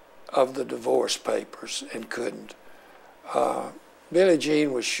of the divorce papers and couldn't. Billie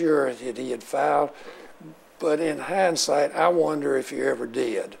Jean was sure that he had filed, but in hindsight, I wonder if he ever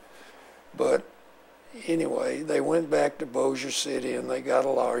did. But anyway, they went back to Bossier City and they got a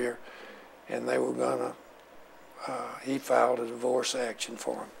lawyer, and they were gonna, he filed a divorce action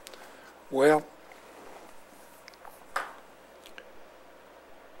for him. Well,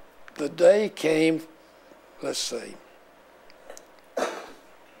 the day came, let's see,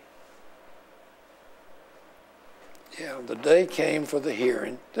 yeah, the day came for the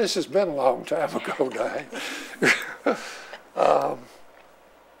hearing. This has been a long time ago, Diane.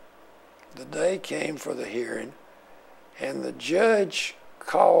 The day came for the hearing, and the judge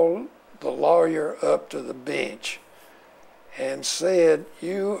called the lawyer up to the bench and said,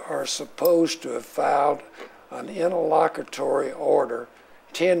 "You are supposed to have filed an interlocutory order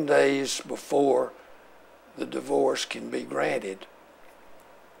 10 days before the divorce can be granted."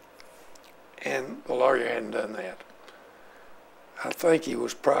 And the lawyer hadn't done that. I think he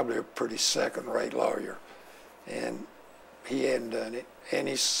was probably a pretty second-rate lawyer, and he hadn't done it. And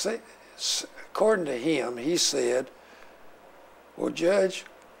he said, according to him, he said, "Well, Judge,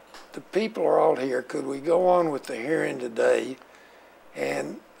 the people are all here. Could we go on with the hearing today?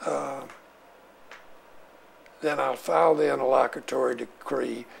 And then I'll file the interlocutory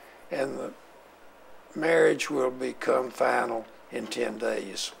decree, and the marriage will become final in 10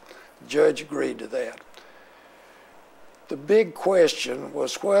 days. The judge agreed to that. The big question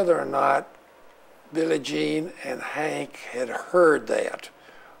was whether or not Billie Jean and Hank had heard that,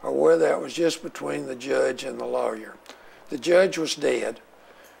 or whether that was just between the judge and the lawyer. The judge was dead.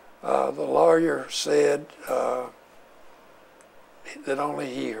 The lawyer said that only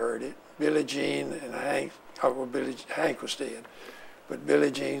he heard it. Billie Jean and Hank, Hank was dead, but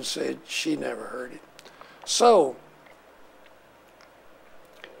Billie Jean said she never heard it. So,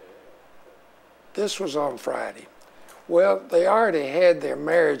 this was on Friday. Well, they already had their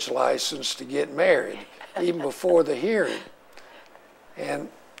marriage license to get married, even before the hearing. And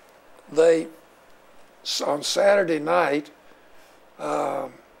they, on Saturday night,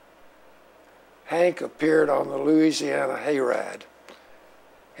 Hank appeared on the Louisiana hayride.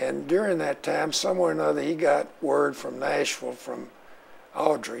 And during that time, somewhere or another, he got word from Nashville, from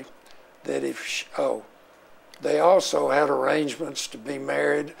Audrey, that if, they also had arrangements to be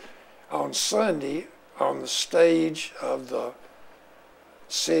married on Sunday on the stage of the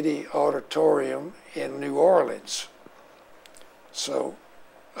City Auditorium in New Orleans. So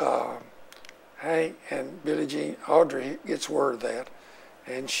Hank and Billie Jean, Audrey gets word of that,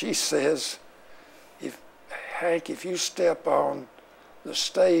 and she says, Hank, if you step on the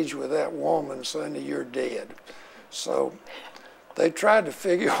stage with that woman Sunday, you're dead. So they tried to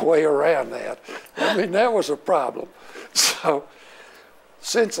figure a way around that. I mean, that was a problem. So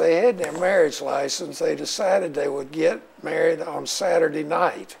since they had their marriage license, they decided they would get married on Saturday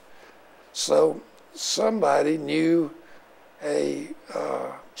night. So somebody knew a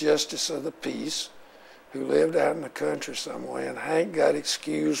justice of the peace who lived out in the country somewhere, and Hank got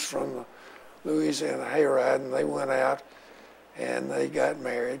excused from the Louisiana hayride, and they went out and they got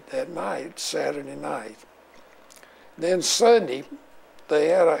married that night, Saturday night. Then Sunday, they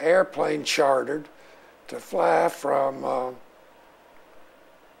had an airplane chartered to fly from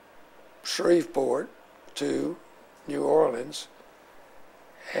Shreveport to New Orleans,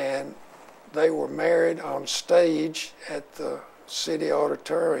 and they were married on stage at the City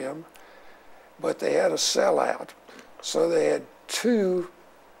Auditorium, but they had a sellout. So they had 2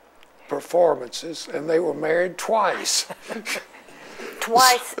 performances, and they were married twice.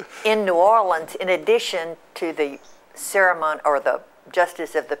 Twice in New Orleans, in addition to the ceremony or the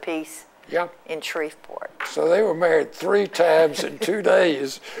Justice of the Peace in Shreveport. So they were married 3 times in 2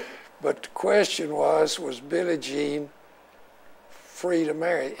 days. But the question was Billie Jean free to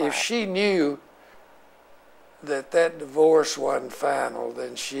marry? Right. If she knew that that divorce wasn't final,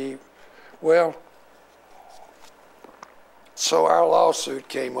 then she, well, so our lawsuit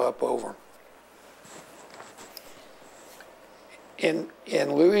came up over. In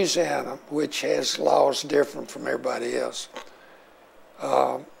Louisiana, which has laws different from everybody else,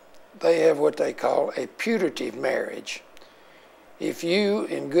 they have what they call a putative marriage. If you,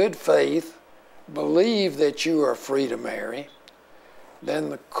 in good faith, believe that you are free to marry, then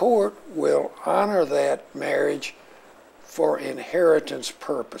the court will honor that marriage for inheritance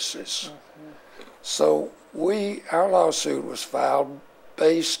purposes. Mm-hmm. So our lawsuit was filed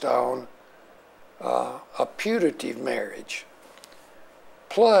based on a putative marriage.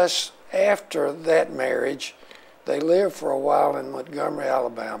 Plus, after that marriage, they lived for a while in Montgomery,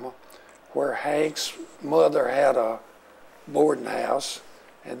 Alabama, where Hank's mother had a boarding house,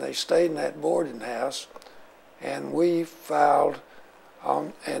 and they stayed in that boarding house, and we filed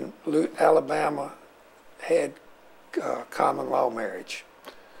on, and Alabama had common law marriage.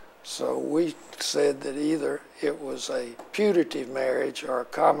 So we said that either it was a putative marriage or a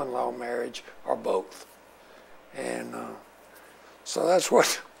common law marriage or both. And so that's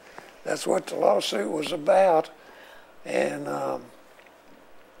what the lawsuit was about. And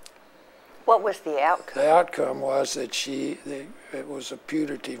what was the outcome? the outcome was that it was a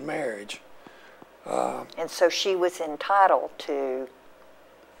putative marriage. And so she was entitled to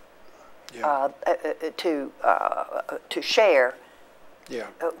Yeah. To share Yeah.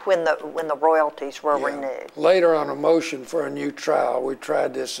 when the royalties were Yeah. renewed. Later on a motion for a new trial, we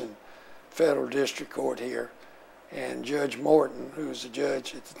tried this in federal district court here, and Judge Morton, who was the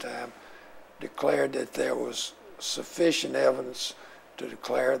judge at the time, declared that there was sufficient evidence to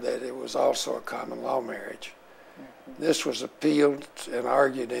declare that it was also a common law marriage. Mm-hmm. This was appealed and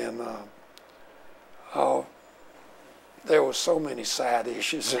argued in, there were so many side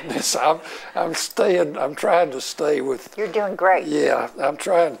issues in this. I'm trying to stay with. You're doing great. Yeah, I'm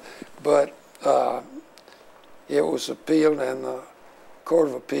trying, but it was appealed, and the Court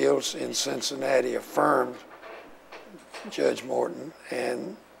of Appeals in Cincinnati affirmed Judge Morton,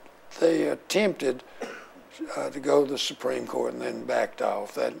 and they attempted to go to the Supreme Court and then backed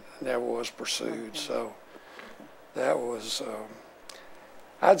off. That never was pursued. So that was,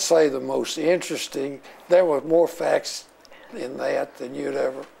 I'd say, the most interesting. There were more facts in that than you'd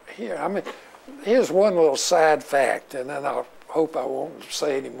ever hear. I mean, here's one little side fact, and then I hope I won't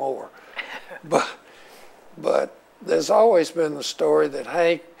say any more. But there's always been the story that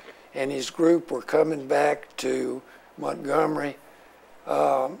Hank and his group were coming back to Montgomery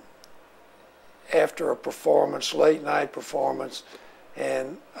after a performance, late night performance,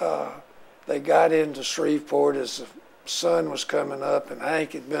 and they got into Shreveport as the sun was coming up, and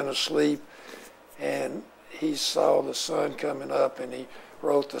Hank had been asleep, and he saw the sun coming up, and he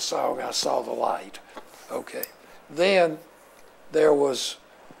wrote the song, "I Saw the Light." Okay. Then there was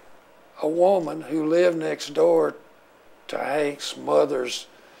a woman who lived next door to Hank's mother's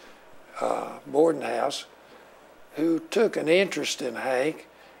boarding house who took an interest in Hank,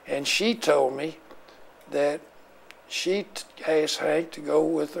 and she told me that she asked Hank to go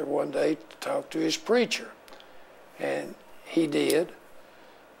with her one day to talk to his preacher. And he did,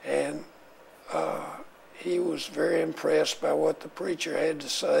 and he was very impressed by what the preacher had to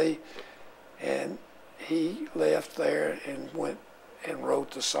say, and he left there and went and wrote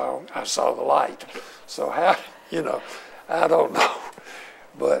the song, "I Saw the Light." So how, I don't know.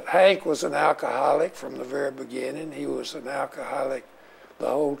 But Hank was an alcoholic from the very beginning. He was an alcoholic the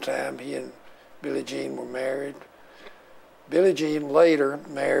whole time he and Billie Jean were married. Billie Jean later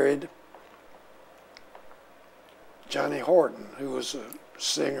married Johnny Horton, who was a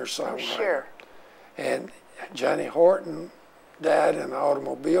singer-songwriter. Sure. And Johnny Horton died in an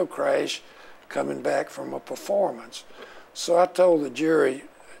automobile crash coming back from a performance. So I told the jury,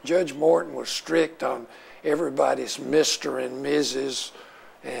 Judge Morton was strict on everybody's Mr. and Mrs.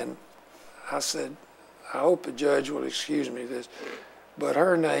 And I said, I hope the judge will excuse me this, but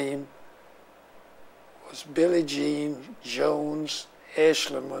her name was Billie Jean Jones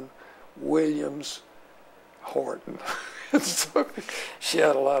Eschliman Williams Horton. So she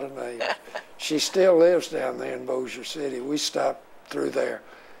had a lot of names. She still lives down there in Bossier City. We stopped through there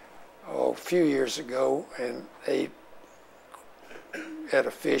a few years ago and ate at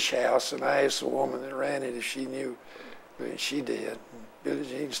a fish house, and I asked the woman that ran it if she knew. And she did. Billie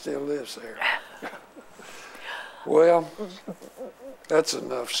Jean still lives there. Well, that's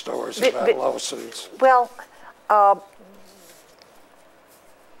enough stories about lawsuits. Well,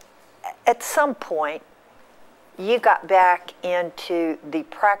 at some point, you got back into the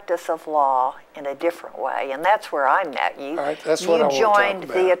practice of law in a different way, and that's where I met you. All right, that's what I want to talk joined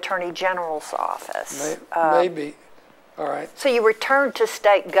about. the Attorney General's office. Maybe. All right. So you returned to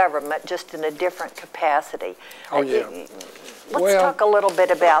state government, just in a different capacity. Oh, yeah. Let's talk a little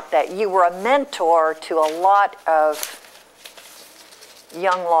bit about that. You were a mentor to a lot of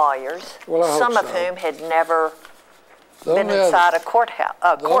young lawyers, some of whom had never been inside a courthouse.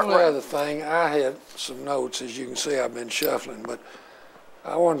 The only other thing, I had some notes, as you can see, I've been shuffling, but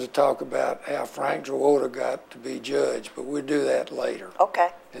I wanted to talk about how Frank Drawota got to be judge, but we'll do that later.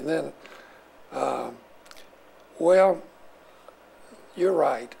 Okay. And then, well, you're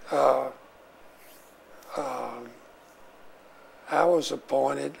right. I was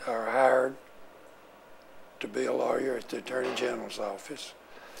appointed or hired to be a lawyer at the Attorney General's office,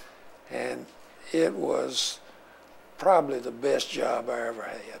 and it was probably the best job I ever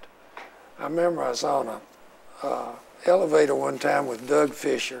had. I remember I was on a elevator one time with Doug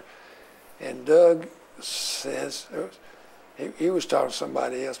Fisher, and Doug says, he was talking to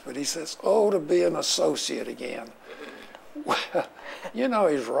somebody else, but he says, "Oh, to be an associate again." Well, you know,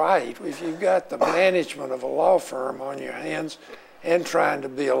 he's right. If you've got the management of a law firm on your hands and trying to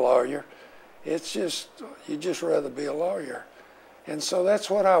be a lawyer, it's just, you'd just rather be a lawyer. And so that's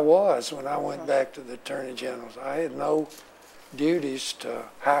what I was when I went back to the Attorney General's. I had no duties to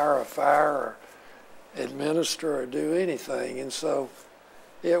hire or fire or administer or do anything. And so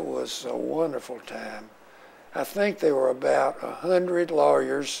it was a wonderful time. I think there were about 100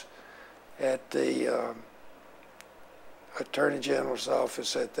 lawyers at the Attorney General's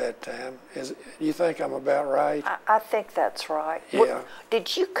office at that time. You think I'm about right? I think that's right. Yeah.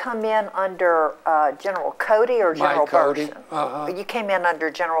 Did you come in under General Cody or General Mike Cody. Bers? You came in under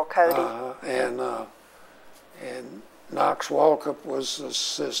General Cody? And Knox Walkup was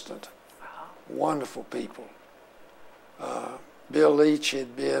assistant. Wonderful people. Bill Leach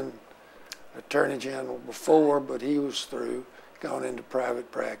had been Attorney General before, but he was through, gone into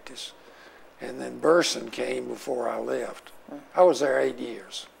private practice. And then Burson came before I left. I was there 8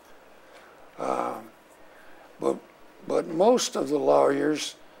 years. But most of the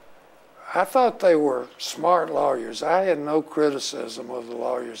lawyers, I thought they were smart lawyers. I had no criticism of the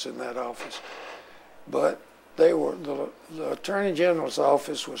lawyers in that office. But they were, the Attorney General's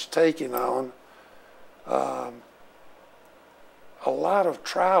office was taking on a lot of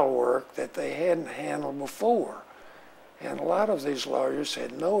trial work that they hadn't handled before. And a lot of these lawyers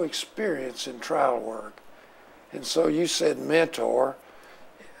had no experience in trial work. And so you said mentor.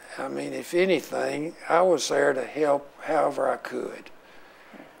 I mean, if anything, I was there to help however I could.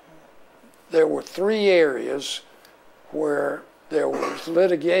 There were 3 areas where there was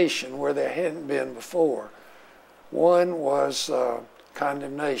litigation where there hadn't been before. One was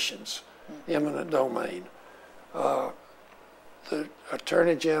condemnations, eminent domain. The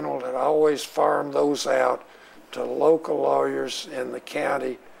Attorney General had always farmed those out to local lawyers in the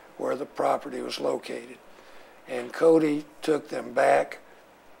county where the property was located. And Cody took them back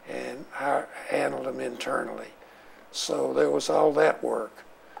and handled them internally. So there was all that work.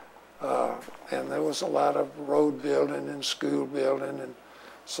 And there was a lot of road building and school building and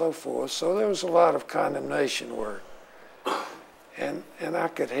so forth. So there was a lot of condemnation work. And I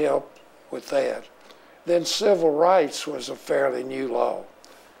could help with that. Then civil rights was a fairly new law.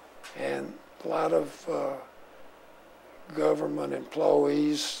 And a lot of government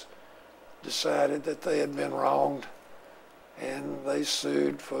employees decided that they had been wronged, and they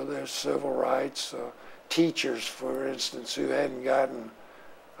sued for their civil rights. Teachers, for instance, who hadn't gotten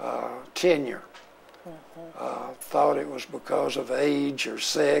tenure, thought it was because of age or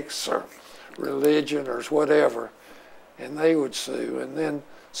sex or religion or whatever, and they would sue. And then,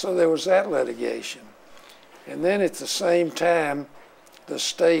 so there was that litigation. And then at the same time, the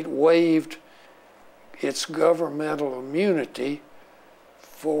state waived its governmental immunity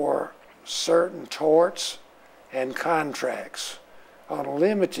for certain torts and contracts on a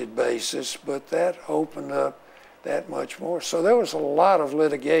limited basis, but that opened up that much more. So there was a lot of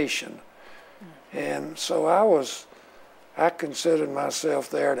litigation. And so I considered myself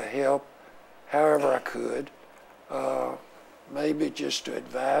there to help however I could, maybe just to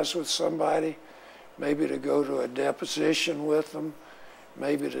advise with somebody, maybe to go to a deposition with them,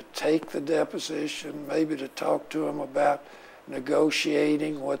 maybe to take the deposition, maybe to talk to them about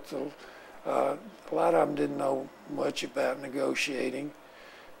negotiating what a lot of them didn't know much about negotiating.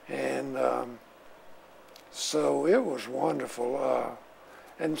 And so it was wonderful.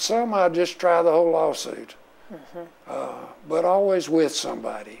 And some I'd just try the whole lawsuit, but always with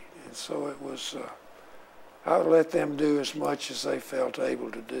somebody. And so it was, I would let them do as much as they felt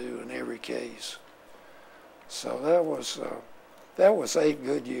able to do in every case. So that was 8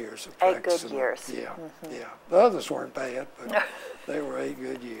 good years of practicing. 8 good years. Yeah, yeah. The others weren't bad, but they were 8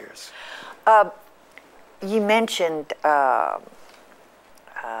 good years. You mentioned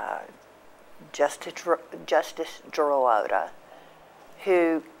Justice Gerolda,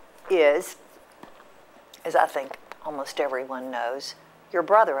 who is, as I think almost everyone knows, your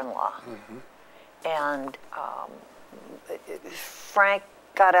brother-in-law. And Frank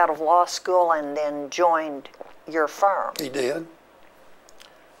got out of law school and then joined your firm. He did.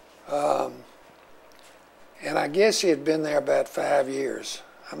 And I guess he had been there about 5 years.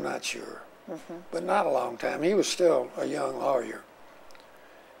 I'm not sure. But not a long time. He was still a young lawyer.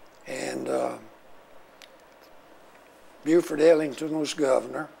 And Buford Ellington was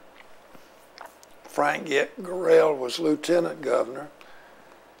governor. Frank Garrell was lieutenant governor.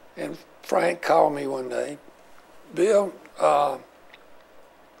 And Frank called me one day, Bill,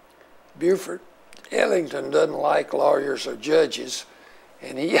 Buford Ellington doesn't like lawyers or judges,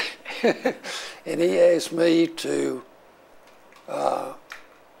 and he and he asked me to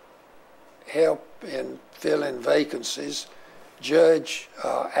help in filling vacancies. Judge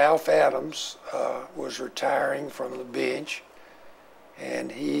Alf Adams was retiring from the bench,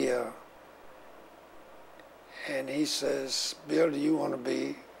 and he says, "Bill, do you want to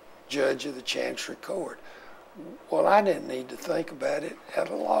be judge of the Chancery Court?" Well, I didn't need to think about it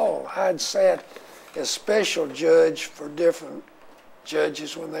at all. I'd sat as special judge for different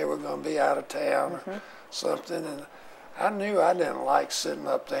judges when they were going to be out of town or something, and I knew I didn't like sitting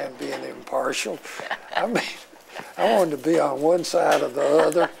up there and being impartial. I mean, I wanted to be on one side or the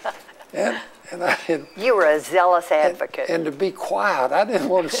other, and you were a zealous advocate. And to be quiet. I didn't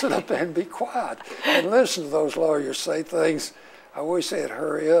want to sit up there and be quiet and listen to those lawyers say things I wish they'd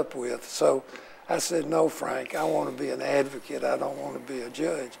hurry up with. So I said, "No, Frank, I want to be an advocate. I don't want to be a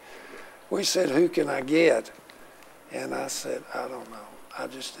judge." We said, "Who can I get?" And I said, "I don't know. I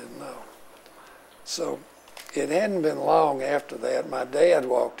just didn't know." So it hadn't been long after that. My dad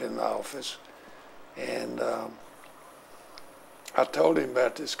walked in the office, and I told him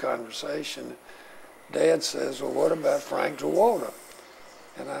about this conversation. Dad says, "Well, what about Frank Zawada?"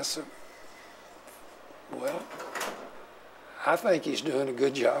 And I said, "Well, I think he's doing a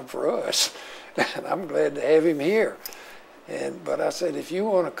good job for us, and I'm glad to have him here." But I said, "If you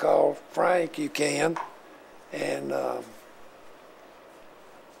want to call Frank, you can, and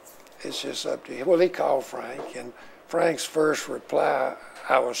it's just up to you." Well, he called Frank, and Frank's first reply,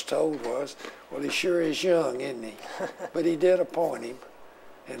 I was told, was, "Well, he sure is young, isn't he?" But he did appoint him,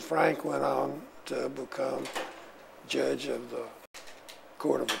 and Frank went on to become judge of the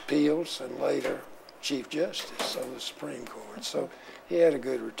Court of Appeals and later Chief Justice of the Supreme Court. So he had a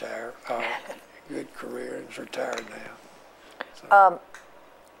good good career, and is retired now. So.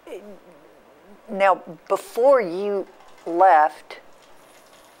 Now, before you left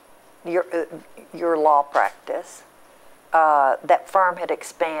your law practice, that firm had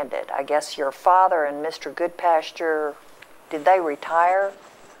expanded. I guess your father and Mr. Goodpasture, did they retire?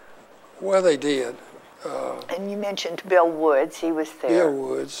 Well, they did. And you mentioned Bill Woods. He was there. Bill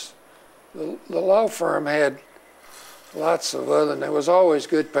Woods. The law firm had lots of other, there was always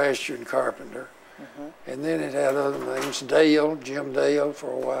Goodpasture and Carpenter. And then it had other names, Dale, Jim Dale for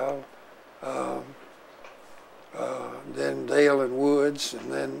a while. Then Dale and Woods,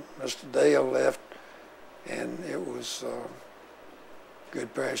 and then Mr. Dale left, and it was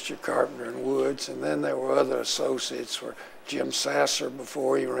Goodpasture, Carpenter, and Woods. And then there were other associates, where Jim Sasser,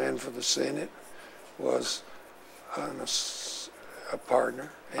 before he ran for the Senate, was a partner.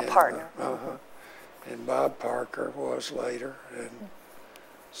 A partner. And Bob Parker was later, and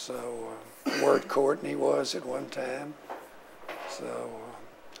so Wirt Courtney was at one time. So,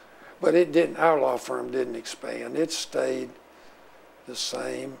 but it didn't. Our law firm didn't expand. It stayed the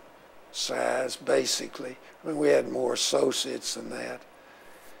same size, basically. I mean, we had more associates than that.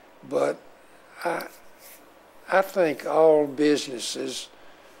 But I think all businesses,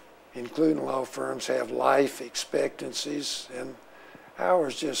 including law firms, have life expectancies, and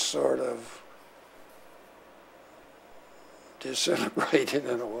ours just sort of disintegrated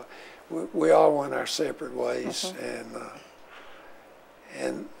in a way. We all went our separate ways,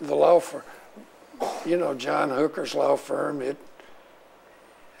 and the law firm, you know, John Hooker's law firm,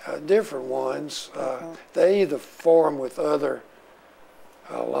 different ones, they either form with other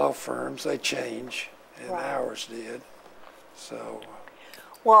law firms, they change, and ours did. So.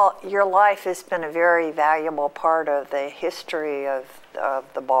 Well, your life has been a very valuable part of the history of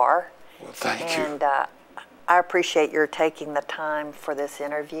the bar. Well, thank you. And I appreciate your taking the time for this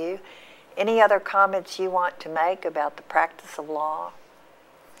interview. Any other comments you want to make about the practice of law?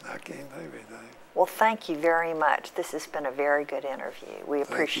 I can't think of anything. Well, thank you very much. This has been a very good interview. We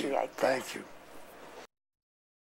appreciate this. Thank you.